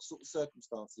left, in what sort of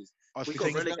circumstances. We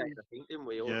got relegated, I think, didn't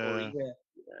we?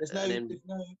 There's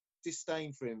no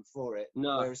disdain for him for it.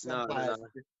 No.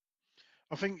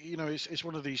 I think it's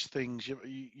one of these things.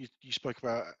 You spoke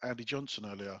about Andy Johnson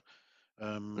earlier,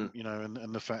 and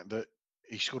the fact that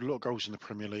he scored a lot of goals in the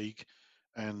Premier League,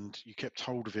 and you kept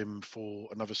hold of him for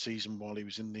another season while he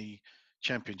was in the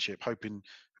Championship, hoping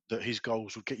that his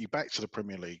goals would get you back to the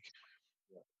Premier League.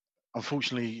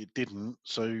 Unfortunately, it didn't.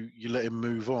 So you let him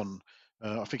move on.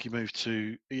 I think he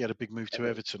had a big move to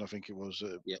Everton. I think it was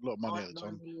a lot of money at the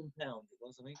time. £9 million it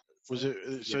was, I think. Was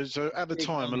it? So at the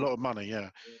time, a lot of money. Yeah.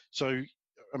 So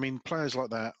I mean, players like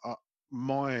that.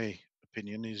 My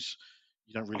opinion is,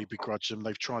 you don't really begrudge them.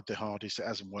 They've tried their hardest. It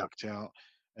hasn't worked out,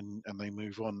 and they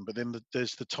move on. But then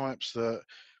there's the types that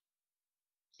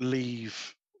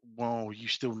leave while you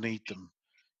still need them.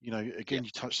 You know, again, you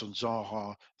touched on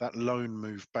Zaha, that loan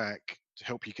move back to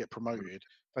help you get promoted.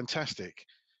 Fantastic.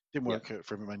 Didn't work out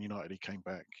for him at Man United. He came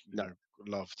back, you know,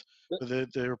 loved.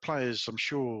 But there are players, I'm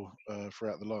sure,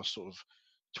 throughout the last sort of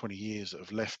 20 years that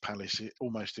have left Palace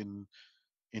almost in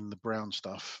the brown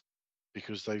stuff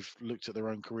because they've looked at their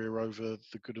own career over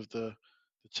the good of the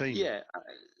team. Yeah,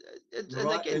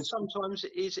 and again, sometimes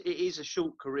it is a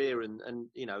short career, and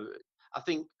you know, I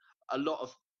think a lot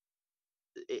of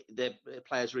their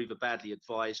players are either badly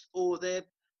advised or they're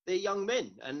young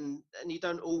men, and you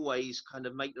don't always kind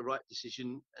of make the right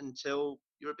decision until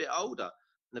you're a bit older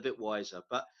and a bit wiser.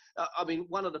 But I mean,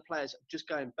 one of the players, just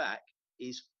going back,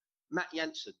 is Matt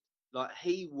Jansen. Like,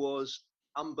 he was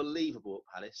unbelievable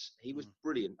at Palace. He was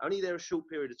brilliant. Only there a short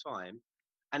period of time,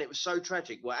 and it was so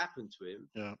tragic what happened to him.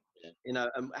 Yeah, you know,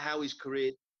 and how his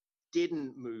career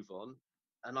didn't move on,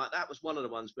 and like that was one of the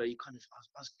ones where you kind of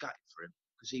I was gutted for him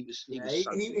because he was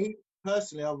so he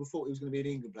personally, I would have thought he was going to be an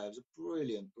England player. He was a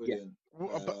brilliant.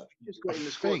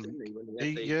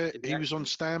 He was on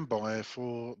standby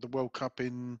for the World Cup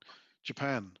in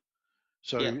Japan.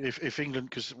 So if England,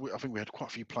 because I think we had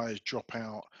quite a few players drop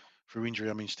out through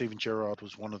injury. I mean, Steven Gerrard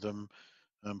was one of them.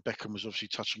 Beckham was obviously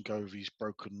touch and go with his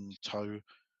broken toe.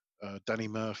 Danny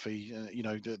Murphy, you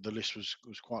know, the list was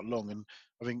quite long. And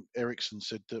I think Eriksson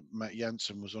said that Matt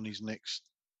Jansen was on his next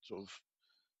sort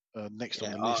of next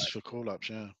on the list for call-ups.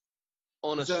 Yeah.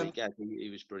 Honestly,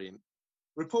 he was brilliant.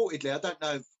 Reportedly, I don't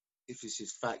know if this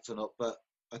is fact or not, but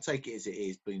I take it as it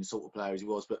is, being the sort of player as he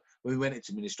was. But when we went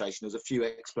into administration, there was a few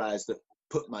ex-players that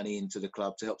put money into the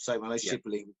club to help save. I know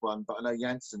Shipley was one, but I know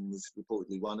Jansen was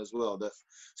reportedly one as well.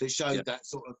 So it showed that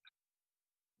sort of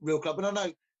real club. And I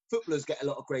know footballers get a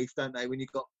lot of grief, don't they? When you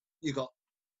got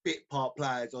bit part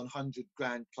players on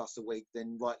 $100,000 plus a week,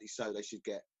 then rightly so, they should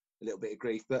get a little bit of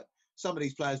grief. But some of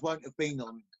these players won't have been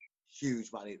on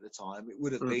huge money at the time. It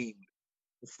would have been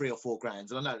 $3 or $4 grand,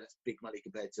 and I know that's big money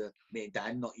compared to me and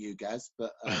Dan, not you, Gaz.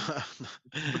 But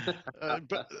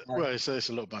well, it's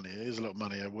a lot of money. It is a lot of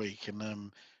money a week,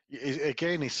 and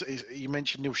again, you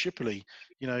mentioned Neil Shipley.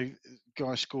 You know,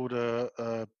 guy scored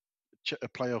a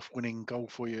playoff winning goal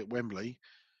for you at Wembley,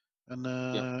 and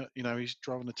you know, he's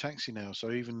driving a taxi now.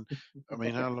 So even, I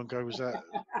mean, how long ago was that?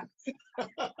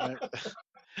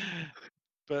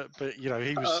 But you know,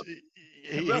 he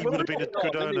would have been a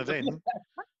good earner then.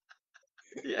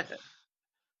 Yeah.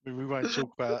 I mean, we won't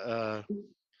talk about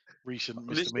recent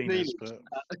misdemeanors, but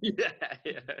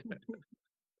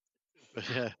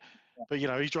but you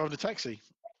know, he's driving a taxi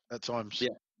at times.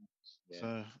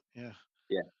 So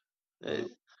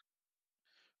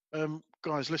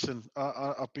guys, listen,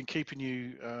 I've been keeping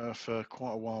you for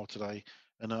quite a while today,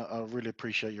 and I really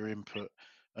appreciate your input.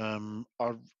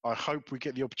 I hope we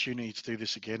get the opportunity to do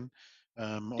this again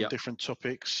on different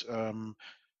topics.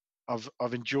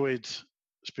 I've enjoyed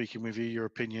speaking with you, your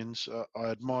opinions. I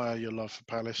admire your love for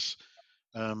Palace.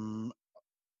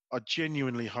 I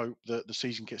genuinely hope that the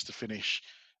season gets to finish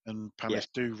and Palace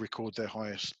do record their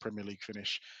highest Premier League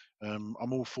finish. I'm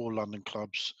all for London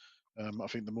clubs. I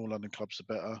think the more London clubs, the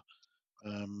better.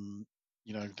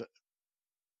 You know,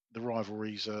 the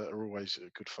rivalries are always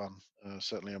good fun,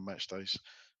 certainly on match days.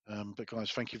 But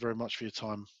guys, thank you very much for your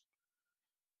time.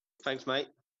 Thanks, mate.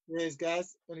 Cheers,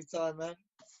 guys. Anytime, man.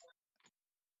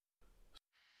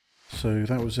 So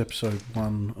that was episode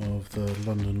 1 of the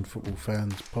London Football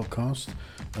Fans podcast,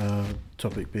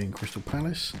 topic being Crystal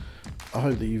Palace. I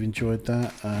hope that you've enjoyed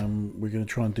that. We're going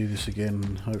to try and do this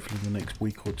again, hopefully in the next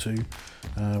week or two,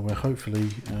 where hopefully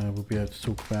we'll be able to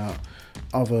talk about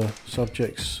other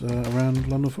subjects around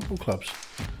London football clubs.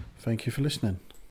 Thank you for listening.